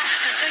people...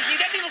 you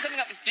get people coming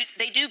up...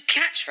 They do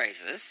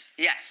catchphrases.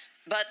 Yes.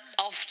 But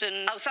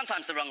often... Oh,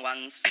 sometimes the wrong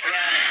ones. Yeah.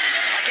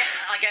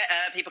 I get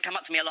people come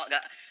up to me a lot and go,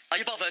 "Are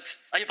you bothered?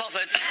 Are you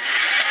bothered?"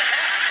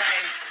 I say,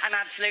 "I'm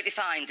absolutely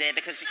fine, dear,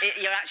 because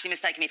you're actually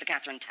mistaking me for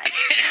Catherine Tate."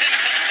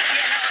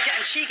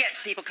 And she gets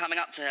people coming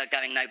up to her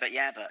going, "No, but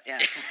yeah."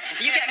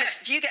 Do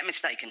you get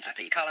mistaken for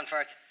people? Colin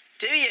Firth.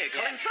 Do you?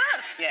 Colin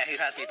Firth? Yeah, who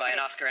has me by an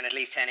Oscar in at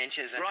least 10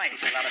 inches. And right.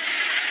 It's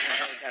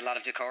a lot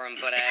of decorum.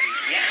 But,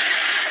 yeah,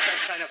 I tried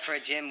to sign up for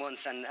a gym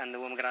once, and the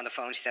woman got on the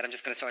phone. She said, "I'm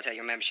just going to sort out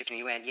your membership." And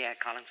you went, "Yeah,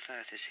 Colin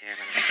Firth is here."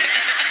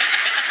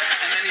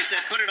 And then you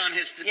said, "Put it on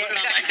his... put it on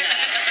my tab."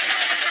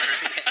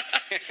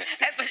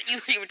 But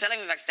you were telling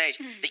me backstage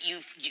that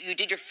you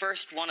did your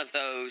first one of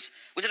those.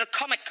 Was it a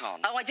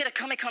Comic-Con? Oh, I did a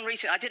Comic-Con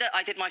recently.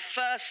 I did my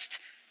first...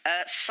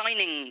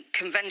 signing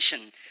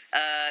convention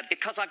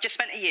because I've just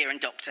spent a year in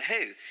Doctor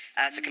Who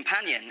as a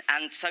companion,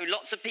 and so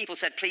lots of people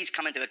said, "Please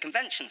come and do a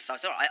convention." So I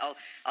said, "All right,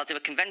 I'll do a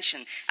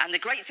convention." And the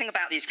great thing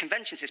about these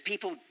conventions is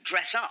people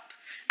dress up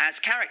as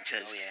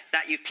characters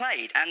that you've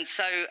played, and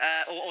so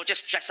or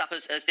just dress up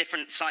as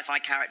different sci-fi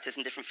characters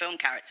and different film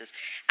characters.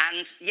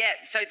 And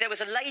so there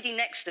was a lady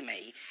next to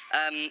me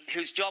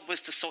whose job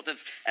was to sort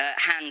of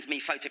hand me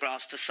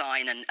photographs to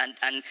sign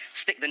and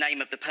stick the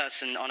name of the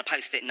person on a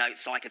post-it note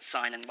so I could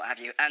sign and what have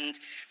you. And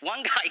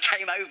one guy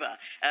came over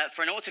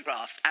for an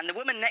autograph, and the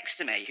woman next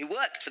to me who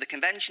worked for the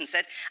convention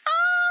said,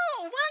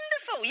 "Oh,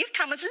 wonderful, you've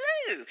come as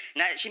Lou."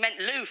 Now, she meant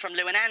Lou from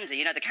Lou and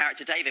Andy, the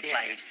character David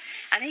played.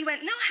 And he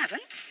went, "No, I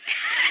haven't."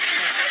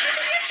 She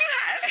said, "Yes, you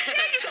have.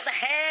 Yeah, you've got the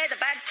hair, the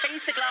bad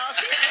teeth, the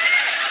glasses."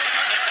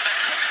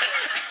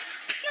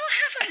 "No, I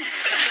haven't."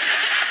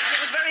 And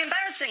it was very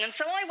embarrassing. And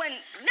so I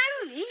went, "No,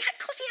 of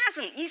course he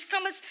hasn't. He's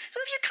come as... Who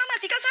have you come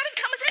as?" He goes, "I haven't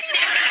come as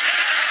anyone."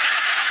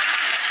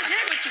 Yeah,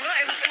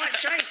 it was quite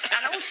strange.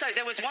 And also,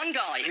 there was one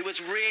guy who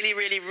was really,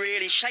 really,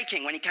 really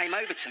shaking when he came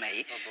over to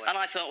me. Oh, and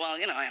I thought, well,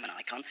 I am an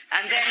icon.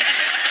 And then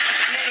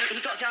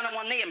he got down on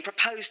one knee and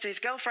proposed to his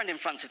girlfriend in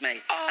front of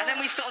me. Oh. And then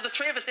the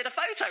three of us did a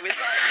photo with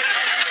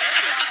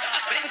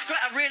But it was great.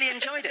 I really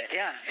enjoyed it,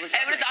 yeah.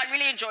 I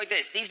really enjoyed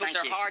this. These books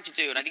are hard to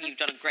do, and I think you've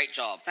done a great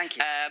job. Thank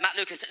you. Matt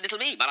Lucas, Little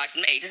Me, My Life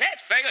from A to Z.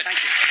 Very good.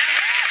 Thank you.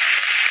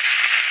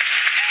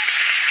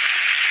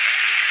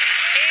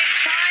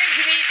 It's time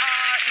to meet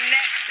our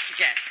next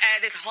guest.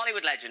 This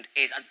Hollywood legend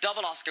is a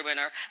double Oscar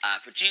winner,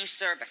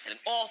 producer, best-selling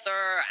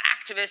author,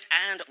 activist,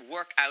 and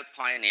workout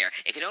pioneer.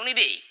 It could only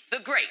be the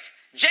great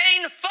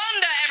Jane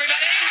Fonda,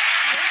 everybody!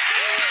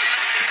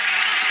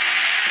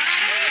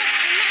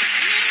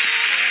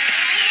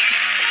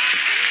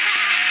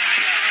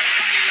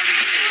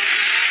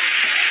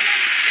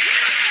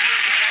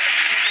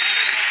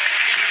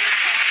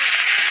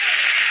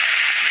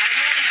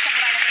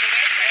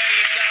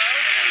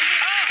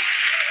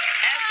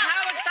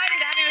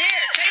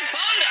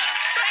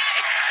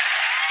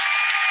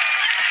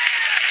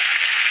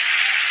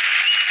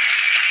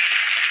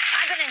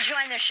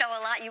 show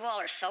a lot. You all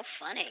are so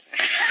funny.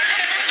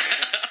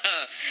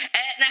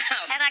 Now,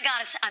 And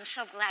I'm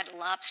so glad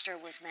Lobster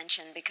was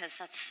mentioned because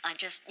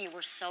you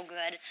were so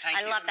good. Thank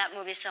I you. love that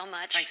movie so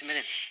much. Thanks a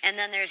million. And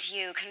then there's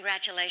you.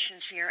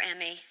 Congratulations for your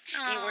Emmy.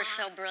 You were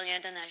so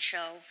brilliant in that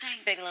show.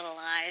 Thanks. Big Little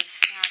Lies.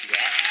 yeah.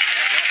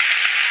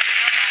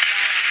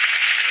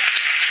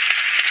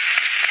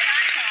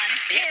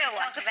 You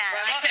talk about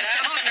it.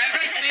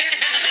 Great to see you.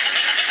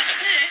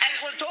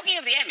 Well, talking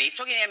of the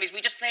Emmys,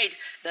 we just played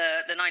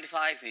the 9 to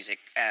 5 music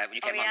when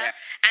you came on yeah? there.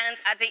 And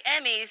at the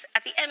Emmys,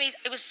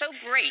 it was so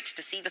great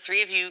to see the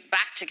three of you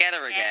back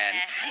together again,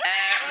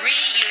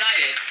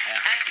 reunited.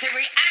 The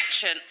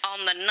reaction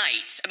on the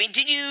night. I mean,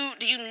 did you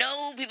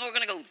know people were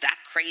going to go that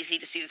crazy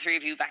to see the three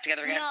of you back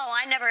together again? No,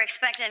 I never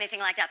expected anything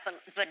like that,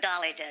 but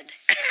Dolly did.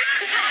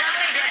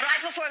 Dolly did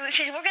right before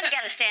she said, we're going to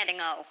get a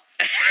standing O.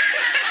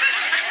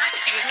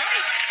 She was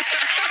right.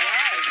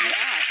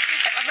 Yeah.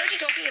 I've heard you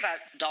talking about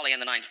Dolly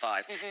and the 9 to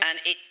 5, and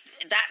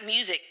that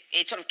music,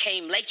 it sort of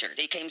came later.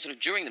 It came sort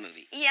of during the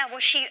movie. Yeah, well,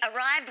 she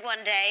arrived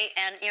one day,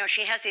 and,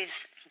 she has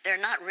these, they're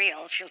not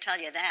real, she'll tell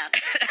you that.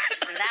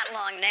 They're that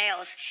long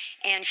nails,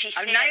 and she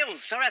said... Oh,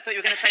 nails. Sorry, I thought you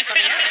were going to say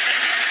something else.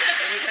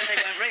 When you said they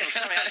weren't real.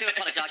 Sorry, I do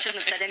apologise. I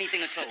shouldn't have said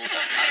anything at all.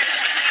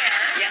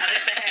 Yeah,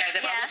 there's the hair.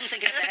 I wasn't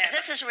thinking of the hair.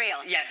 This is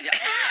real. Yeah.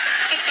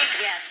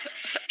 Yes.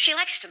 She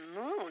likes to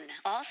moon,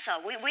 also.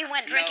 We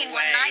went drinking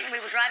one way. night, and we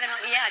were driving out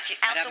the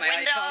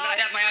window. I'd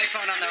have my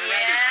iPhone on the ready.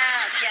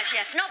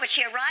 Yes. No, but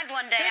she arrived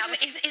one day. Are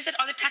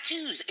there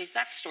tattoos? Is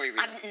that story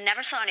real? I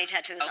never saw any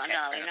tattoos on Okay,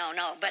 Dolly. fair No.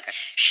 enough. But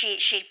she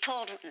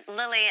pulled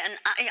Lily, and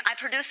I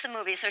produced the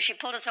movie, so she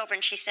pulled us over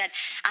and she said,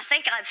 I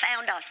think I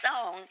found our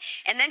song.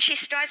 And then she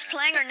starts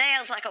playing her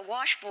nails like a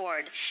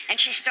washboard, and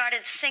she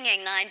started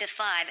singing 9 to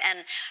 5.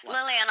 And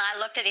Lily and I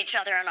looked at each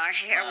other, and our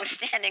hair was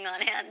standing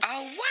on end.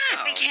 Oh,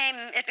 wow.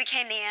 It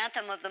became the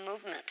anthem of the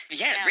movement.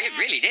 Yeah, it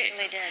really did.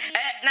 Really did.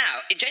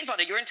 Now, Jane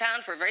Fonda, you're in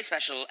town for a very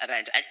special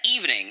event, an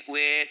evening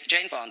with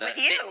Jane Fonda. With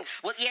you.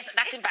 Well, yes,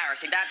 that's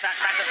embarrassing. That's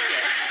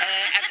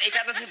it's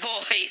at the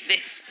Savoy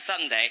this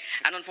Sunday,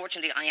 and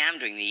unfortunately, I am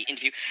doing the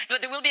interview.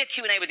 But there will be a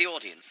Q&A with the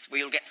audience where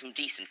you'll get some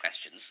decent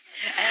questions.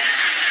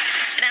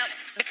 Now,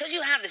 because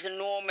you have this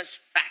enormous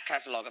back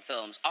catalogue of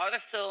films, are there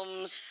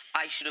films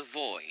I should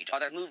avoid? Are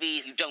there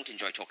movies you don't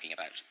enjoy talking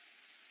about?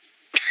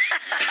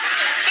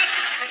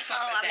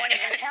 I won't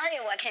even tell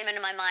you what came into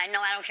my mind.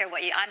 No, I don't care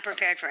what you... I'm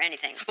prepared for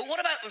anything. But what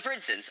about, for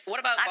instance,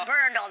 I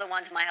burned all the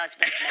ones my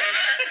husband made.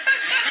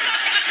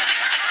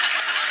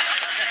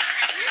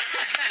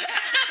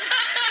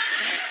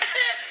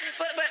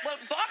 Well,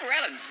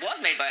 Barbarella was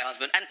made by a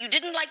husband, and you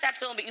didn't like that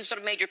film, but you've sort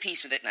of made your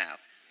peace with it now.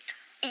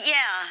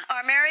 Yeah,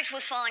 our marriage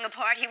was falling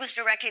apart. He was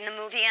directing the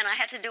movie, and I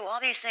had to do all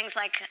these things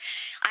like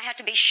I had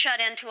to be shut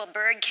into a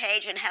bird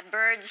cage and have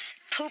birds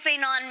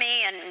pooping on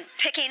me and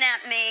picking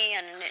at me,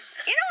 and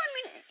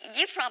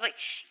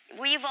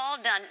we've all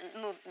done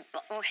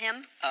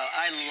him. Oh,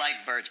 I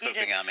like birds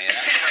pooping on me.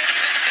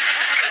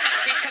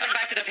 Keeps coming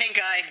back to the pink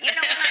eye. When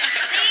I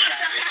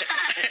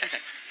see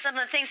some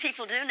of the things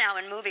people do now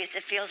in movies,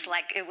 it feels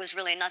like it was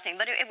really nothing,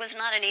 but it was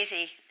not an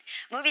easy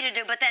movie to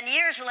do. But then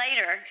years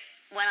later,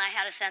 when I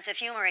had a sense of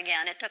humor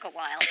again, it took a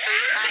while.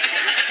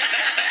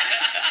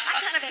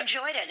 I kind of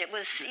enjoyed it. It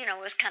was, it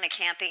was kind of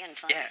campy and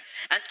fun. Yeah,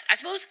 and I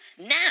suppose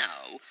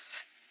now,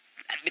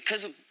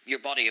 because of your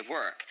body of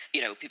work,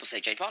 people say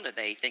Jane Fonda,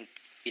 they think,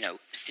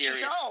 serious.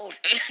 She's old.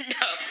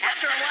 No.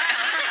 After a while.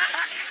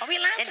 Are we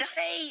allowed to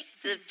say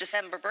the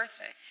December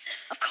birthday?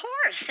 Of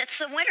course. It's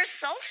the winter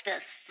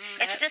solstice.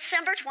 It's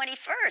December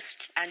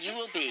 21st. And you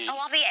will be... Oh,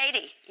 I'll be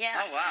 80.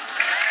 Yeah. Oh, wow.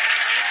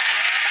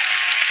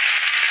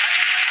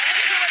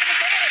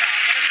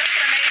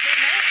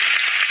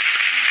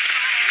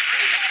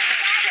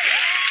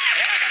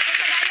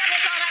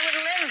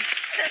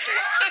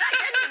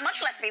 Much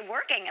less be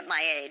working at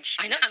my age.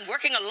 I know, I'm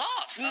working a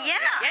lot. Yeah.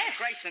 Yes.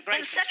 Grace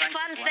It's such a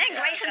fun Frankie's thing.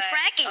 wonderful. Grace and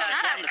Frankie. Oh,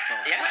 it's God, wonderful.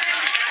 Yeah.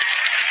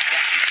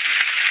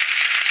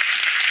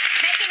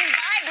 making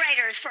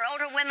vibrators for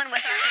older women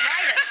with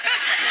arthritis.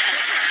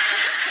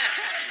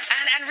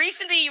 And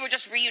recently you were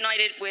just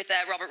reunited with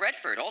Robert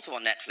Redford, also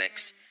on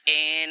Netflix.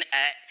 In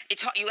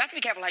you have to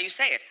be careful how you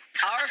say it.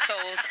 Our Souls.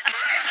 Our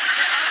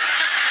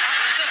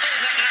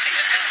Souls at Night.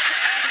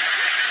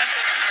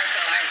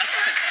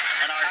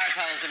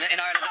 Arseholes in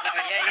Ireland. Yeah.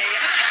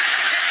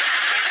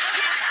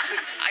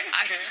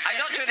 I'm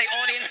not sure the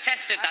audience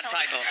tested that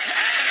title.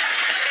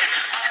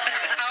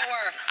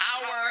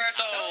 Our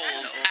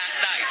Souls at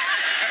Night.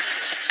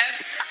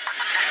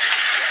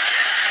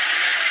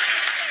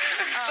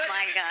 Oh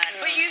my God.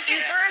 But you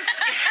first...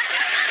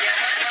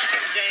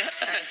 Welcome, Jane.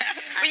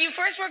 But you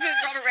first worked with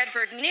Robert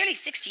Redford nearly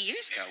 60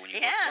 years ago when you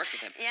worked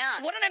with him.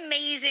 Yeah. What an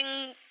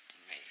amazing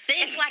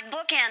thing. It's like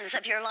bookends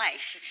of your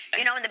life.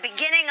 In the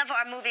beginning of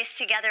our movies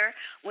together,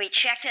 we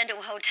checked into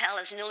a hotel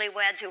as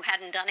newlyweds who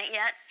hadn't done it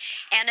yet.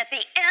 And at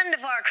the end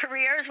of our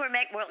careers,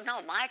 my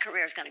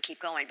career's going to keep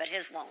going, but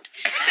his won't.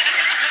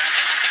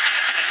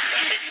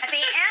 At the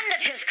end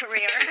of his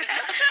career,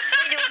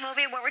 we do a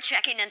movie where we're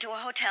checking into a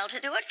hotel to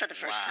do it for the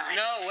first time.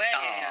 No way.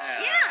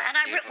 Yeah, and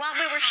while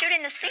we were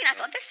shooting the scene, I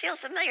thought, this feels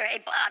familiar. Hey,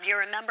 Bob, you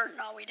remember?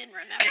 No, we didn't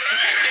remember.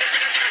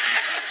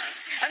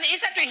 I mean,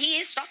 is that true? He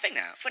is stopping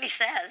now. That's what he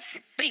says.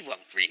 But he won't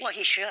really. Well,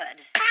 he should.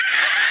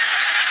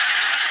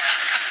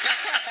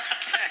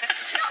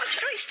 No, it's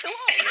true. He's too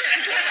old.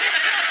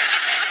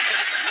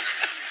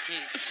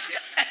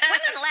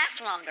 Women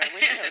last longer. We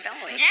do, don't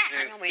we? Yeah.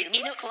 I know we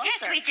look closer.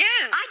 Yes, we do.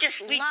 I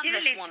just We love do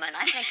this live- woman.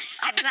 I think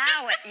I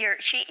bow at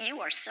you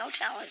are so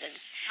talented.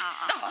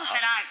 But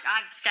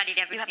I've studied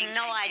You everything. have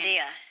no Jane.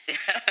 idea.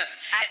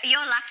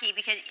 You're lucky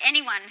because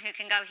anyone who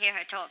can go hear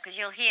her talk, because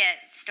you'll hear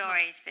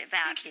stories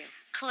about Thank you.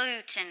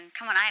 Clute and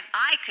come on,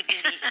 I could do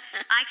the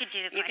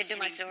You could do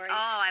my questioning. stories?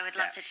 Oh, I would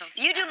love to talk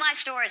to You do my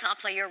stories, I'll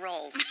play your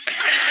roles.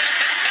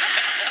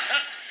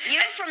 You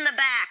from the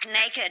back,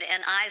 naked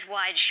and eyes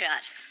wide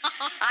shut.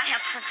 I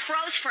have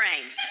froze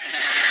frame.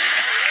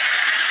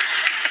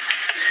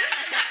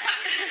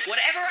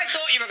 Whatever I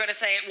thought you were going to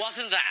say, it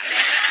wasn't that.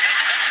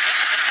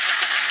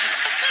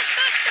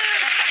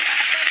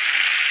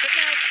 But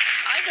now,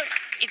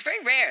 it's very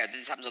rare that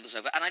this happens on the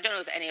sofa, and I don't know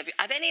if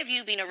have any of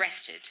you been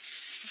arrested?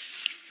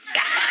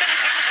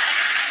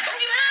 Oh,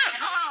 you have?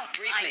 Oh,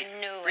 Briefly. I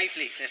knew it.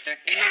 Briefly, sister.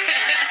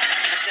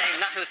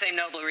 Not for the same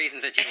noble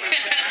reasons that you were.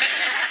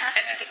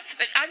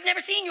 But I've never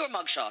seen your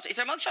mugshot. Is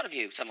there a mugshot of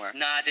you somewhere?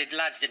 Nah, the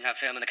lads didn't have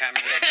film in the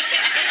camera then.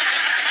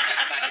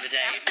 Back in the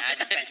day.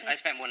 I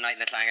spent one night in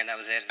the clanger and that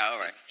was it. Oh,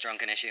 right.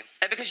 Drunken issue.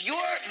 Because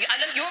I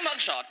love your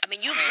mugshot. I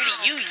mean, you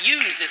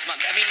use this mug.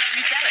 I mean,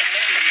 you sell it.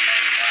 That's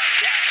amazing.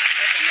 Yeah.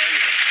 That's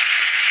amazing.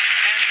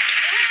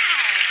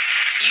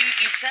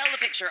 You sell the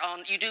picture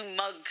on. You do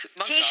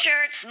mugshots.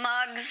 T-shirts,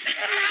 mugs,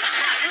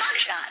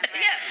 mugshot.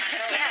 Yes.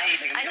 So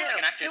amazing. I It looks do. like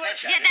an actor's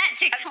headshot. Yeah,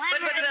 that's a But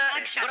clever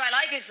mugshot. what I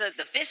like is the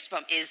fist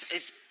bump is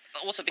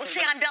also Well, because.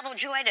 see, I'm double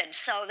jointed,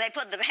 so they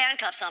put the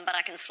handcuffs on, but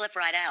I can slip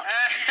right out.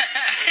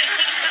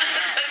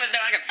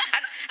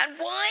 And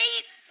why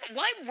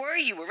were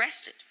you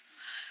arrested?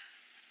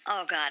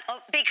 Oh, God.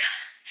 Oh, because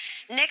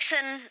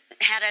Nixon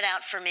had it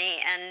out for me,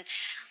 and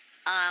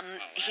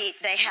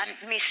they had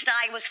me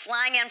I was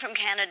flying in from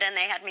Canada, and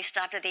they had me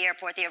stopped at the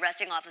airport. The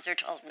arresting officer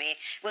told me it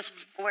was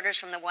orders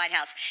from the White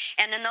House.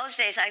 And in those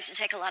days, I used to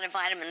take a lot of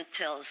vitamin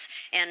pills,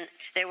 and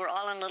they were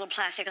all in little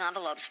plastic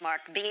envelopes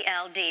marked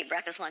BLD,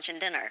 breakfast, lunch, and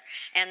dinner.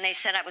 And they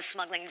said I was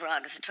smuggling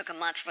drugs. It took a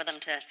month for them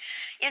to,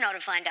 to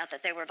find out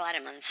that they were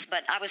vitamins.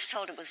 But I was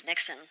told it was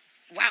Nixon.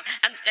 Wow.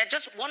 And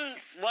just one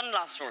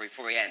last story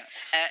before we end.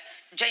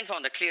 Jane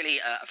Fonda, clearly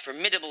a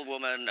formidable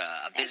woman,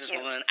 a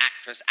businesswoman,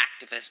 actress,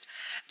 activist.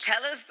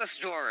 Tell us the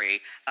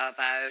story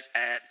about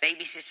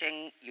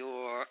babysitting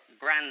your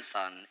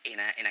grandson in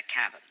a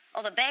cabin.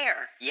 Oh, the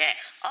bear.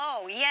 Yes.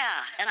 Oh,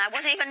 yeah. And I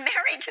wasn't even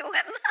married to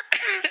him.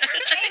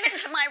 He came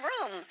into my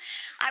room.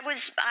 I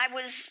was my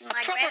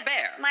proper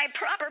bear. My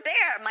proper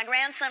bear. My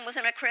grandson was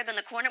in a crib in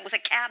the corner. It was a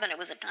cabin. It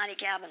was a tiny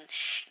cabin.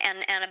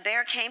 And a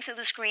bear came through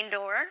the screen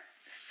door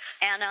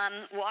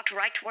and walked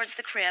right towards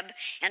the crib,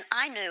 and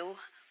I knew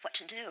what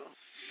to do.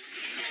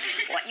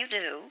 What you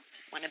do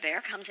when a bear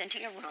comes into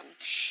your room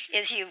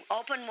is you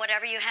open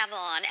whatever you have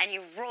on and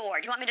you roar.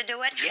 Do you want me to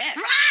do it? Yeah.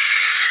 Roar!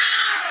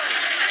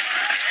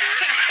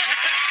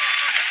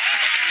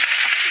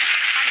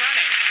 I'm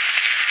running.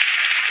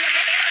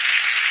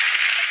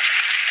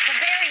 The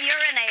bear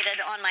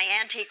urinated on my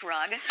antique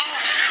rug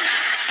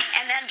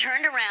and then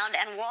turned around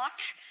and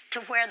walked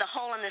to where the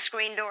hole in the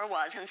screen door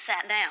was and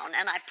sat down,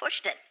 and I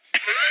pushed it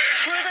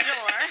through the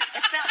door.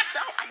 It felt so...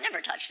 I'd never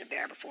touched a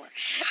bear before.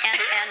 And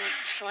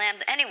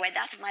slammed... Anyway,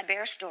 that's my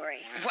bear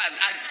story. Well,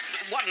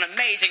 what an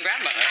amazing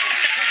grandmother. I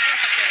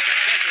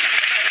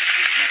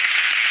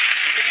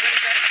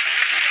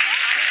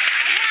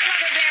have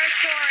other bear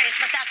stories,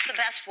 but that's the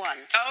best one.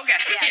 Oh, okay.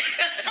 Yes.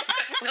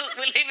 we'll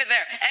leave it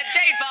there.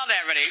 Jane Fonda,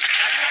 everybody.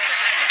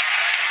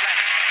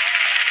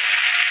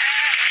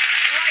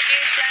 Right,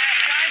 it's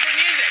time for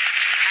music.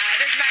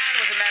 This man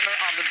was a member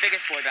of the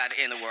biggest boy band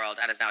in the world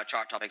and is now a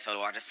chart-topping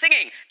solo artist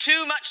singing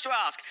Too Much to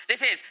Ask.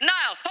 This is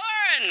Niall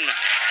Horan.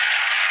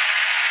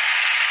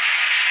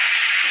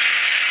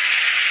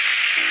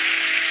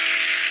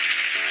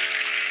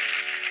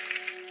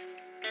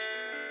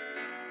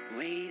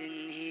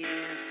 Waiting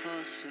here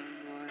for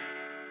someone.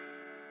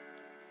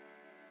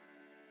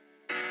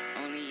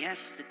 Only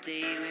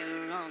yesterday we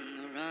were on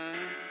the run.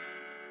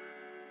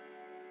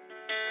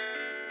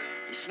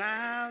 You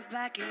smiled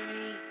back at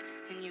me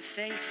and your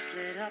face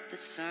lit up the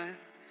sun.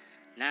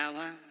 Now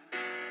I'm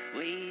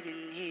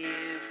waiting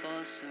here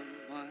for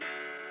someone.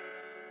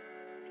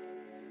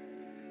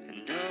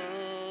 And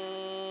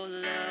oh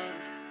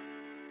love,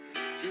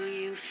 do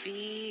you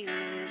feel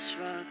this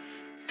rough?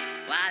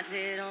 Why is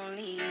it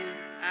only you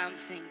I'm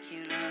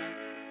thinking of?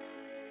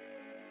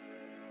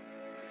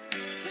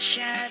 My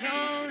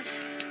shadow's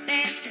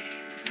dancing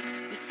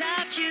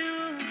without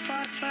you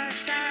for the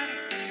first time.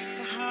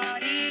 My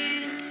heart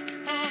is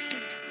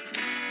open.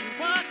 You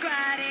walk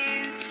right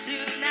in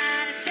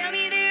tonight and tell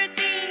me there are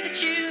things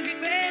that you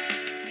regret.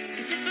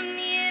 'Cause if I'm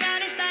being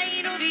honest, I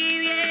ain't over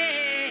you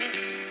yet.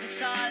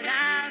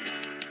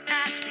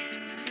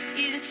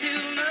 too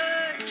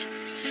much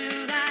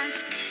to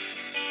ask?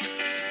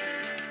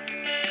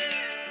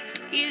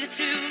 Is it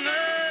too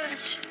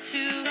much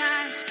to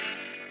ask?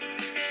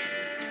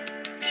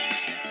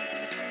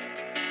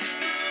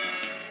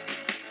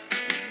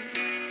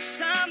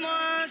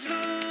 Someone's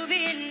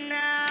moving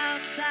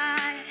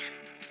outside.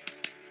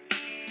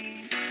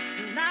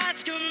 The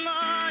lights come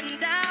on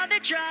down the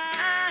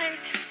drive.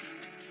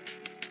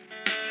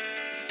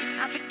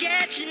 I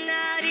forget you're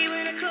not here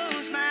when I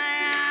close my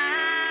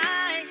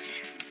eyes.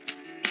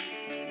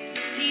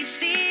 Do you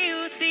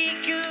still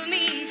think of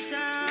me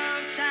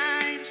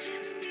sometimes?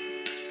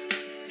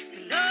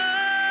 And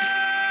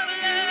oh,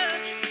 look,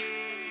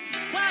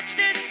 watch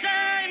the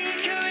sun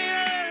coming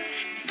up.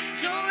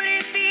 Don't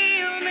it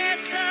feel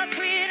messed up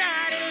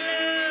without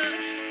love?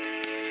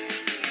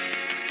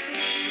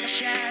 My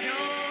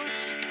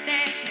shadows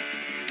dancing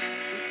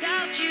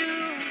without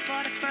you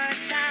for the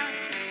first time.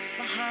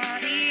 My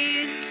heart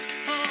is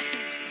open.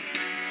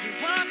 You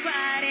walk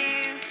right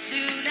in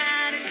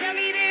tonight and tell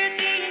me there are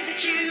things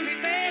that you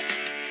regret.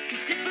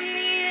 'Cause if for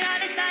me, I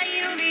just thought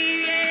you'd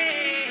be,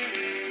 yeah.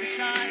 That's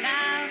all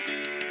I'm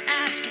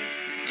asking.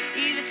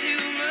 Is it too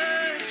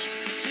much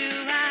to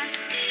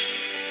ask?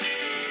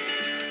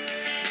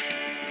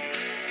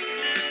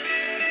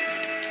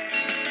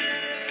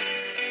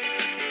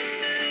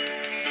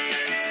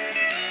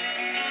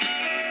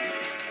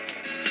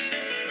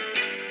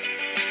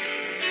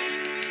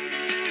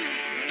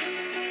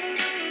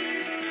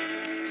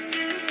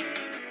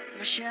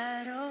 My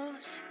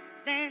shadows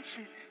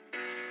dancing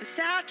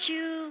without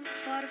you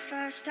for the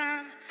first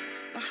time.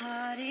 My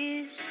heart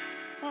is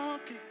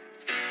open.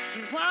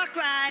 You walk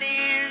right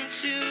in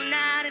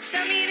tonight and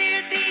tell me there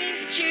are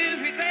things that you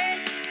regret.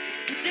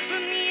 'Cause if for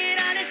me, it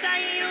honest, I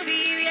ain't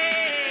be,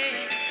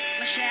 yeah.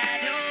 My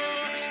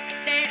shadows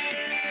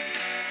dancing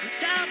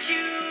without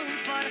you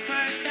for the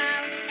first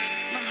time.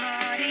 My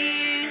heart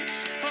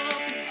is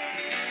open.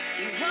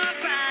 You walk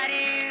right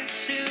in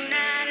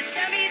tonight and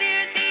tell me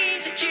there are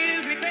things that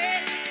you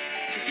regret.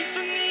 'Cause if for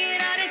me,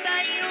 it honest,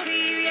 I ain't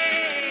be,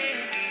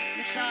 yeah.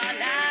 That's all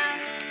I'm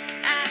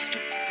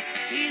asking.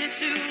 Is it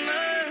too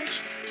much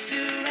to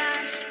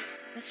ask?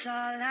 That's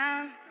all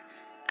I'm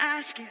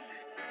asking.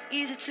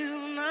 Is it too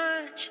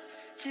much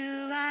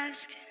to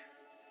ask?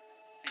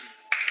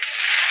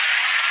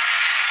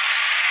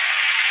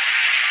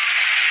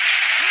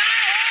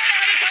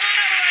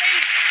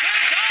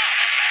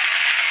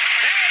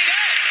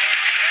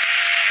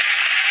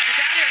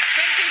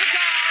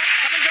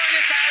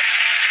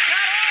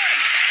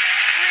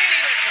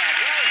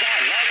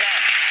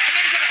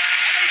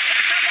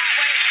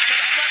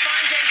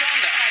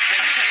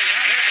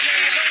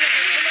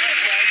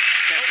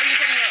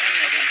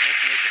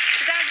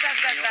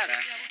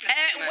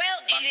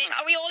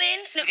 Are we all in?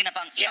 We're gonna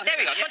bunch Yeah, up. there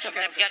we go. Bunch up.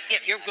 Yeah,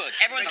 you're good.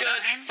 Everyone's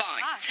good.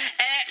 Fine.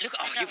 Look,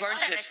 you've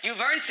earned it.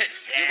 You've earned it.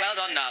 You're well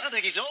done now. I don't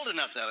think he's old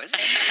enough, though, is he?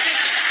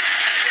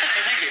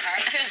 Thank you.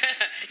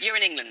 You're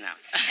in England now.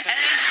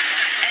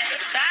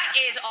 That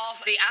is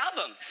off the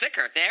album.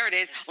 Flicker. There it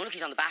is. Oh, look,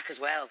 he's on the back as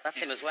well.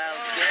 That's him as well.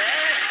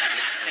 Yes.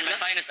 In my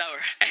finest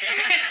hour.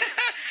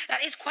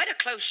 That is quite a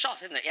close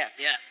shot, isn't it? Yeah.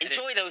 Yeah.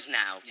 Enjoy those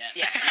now. Yeah.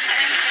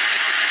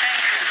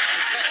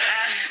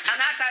 And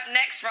that's out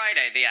next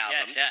Friday, the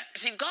album. Yes, yeah.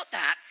 So you've got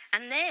that,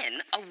 and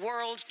then a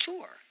world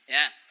tour.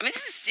 Yeah. I mean,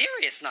 this is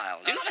serious,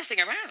 Niall. You're not messing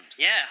around.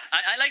 Yeah,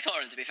 I like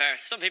touring, to be fair.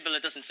 Some people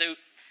it doesn't suit.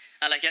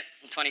 I like it.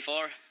 I'm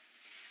 24.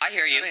 I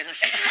hear you. I mean,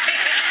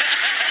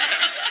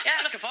 yeah,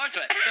 I'm looking forward to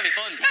it. It's going to be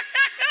fun.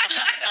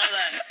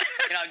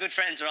 All good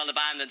friends are all the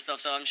band and stuff,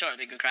 so I'm sure it'll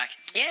be a good crack.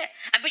 Yeah,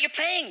 but you're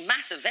playing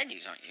massive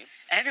venues, aren't you?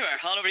 Everywhere,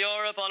 all over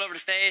Europe, all over the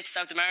States,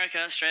 South America,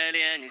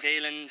 Australia, New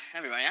Zealand,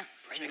 everywhere, yeah.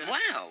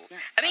 Wow.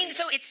 I mean,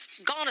 so it's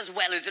gone as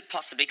well as it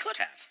possibly could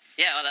have.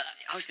 Yeah, well,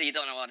 obviously you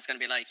don't know what it's going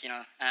to be like, you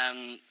know.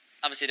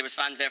 Obviously there was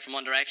fans there from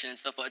One Direction and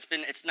stuff, but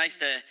it's nice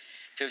to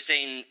have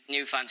seen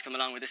new fans come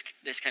along with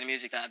this kind of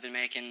music that I've been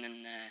making,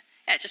 and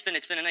yeah, it's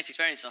been a nice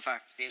experience so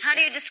far. How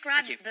do you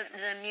describe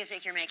the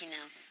music you're making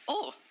now?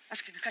 Oh,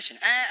 that's a good question.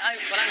 I'm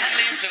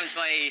heavily influenced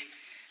by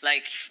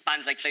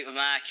bands like Fleetwood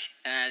Mac,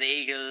 the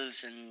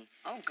Eagles, and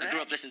I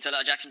grew up listening to a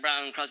lot of Jackson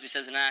Browne, Crosby,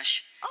 Stills and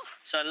Nash. Oh.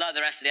 So a lot of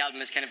the rest of the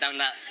album is kind of down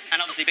that,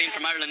 and obviously being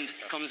from Ireland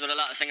comes with a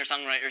lot of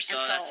singer-songwriters. So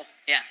that's,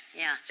 yeah.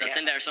 So it's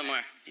in there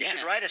somewhere. You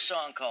should write a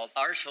song called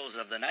 "Arseholes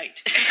of the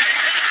Night."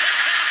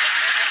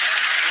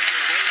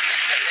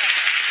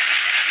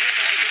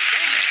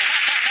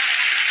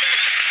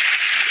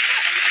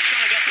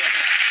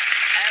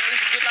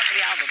 Listen, good luck with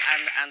the album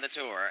and the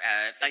tour.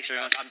 Thanks very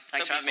much.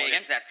 Thanks for having me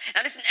again.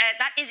 Now listen,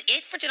 that is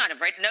it for tonight. I'm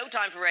afraid no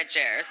time for red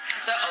chairs.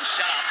 So,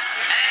 shut up.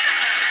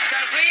 So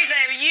please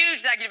say a huge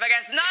thank you to my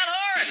guest, Niall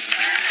Horan,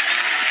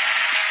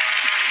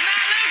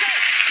 Matt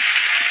Lucas,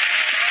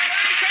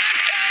 Bryan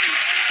Cranston,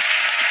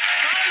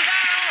 Colin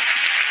Farrell,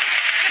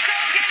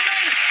 Nicole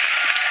Kidman,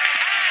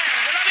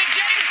 and the lovely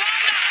Jane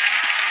Fonda.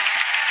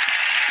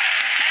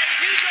 And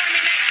do join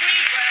me next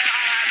week where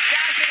I'll have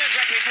jazz singer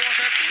Greg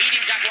Reporter,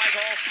 comedian Jack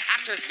Whitehall,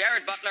 actors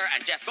Jared Butler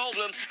and Jeff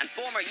Goldblum, and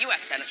former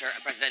US Senator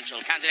and presidential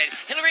candidate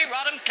Hillary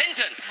Rodham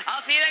Clinton.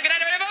 I'll see you then. Good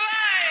night, everybody.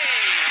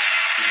 Bye-bye.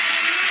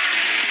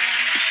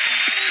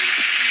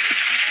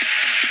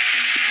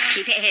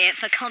 Keep it here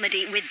for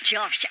comedy with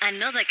Josh.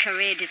 Another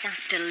career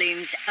disaster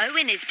looms.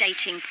 Owen is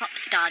dating pop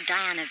star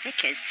Diana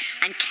Vickers,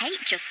 and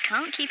Kate just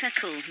can't keep her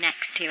cool.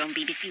 Next here on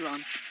BBC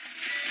One.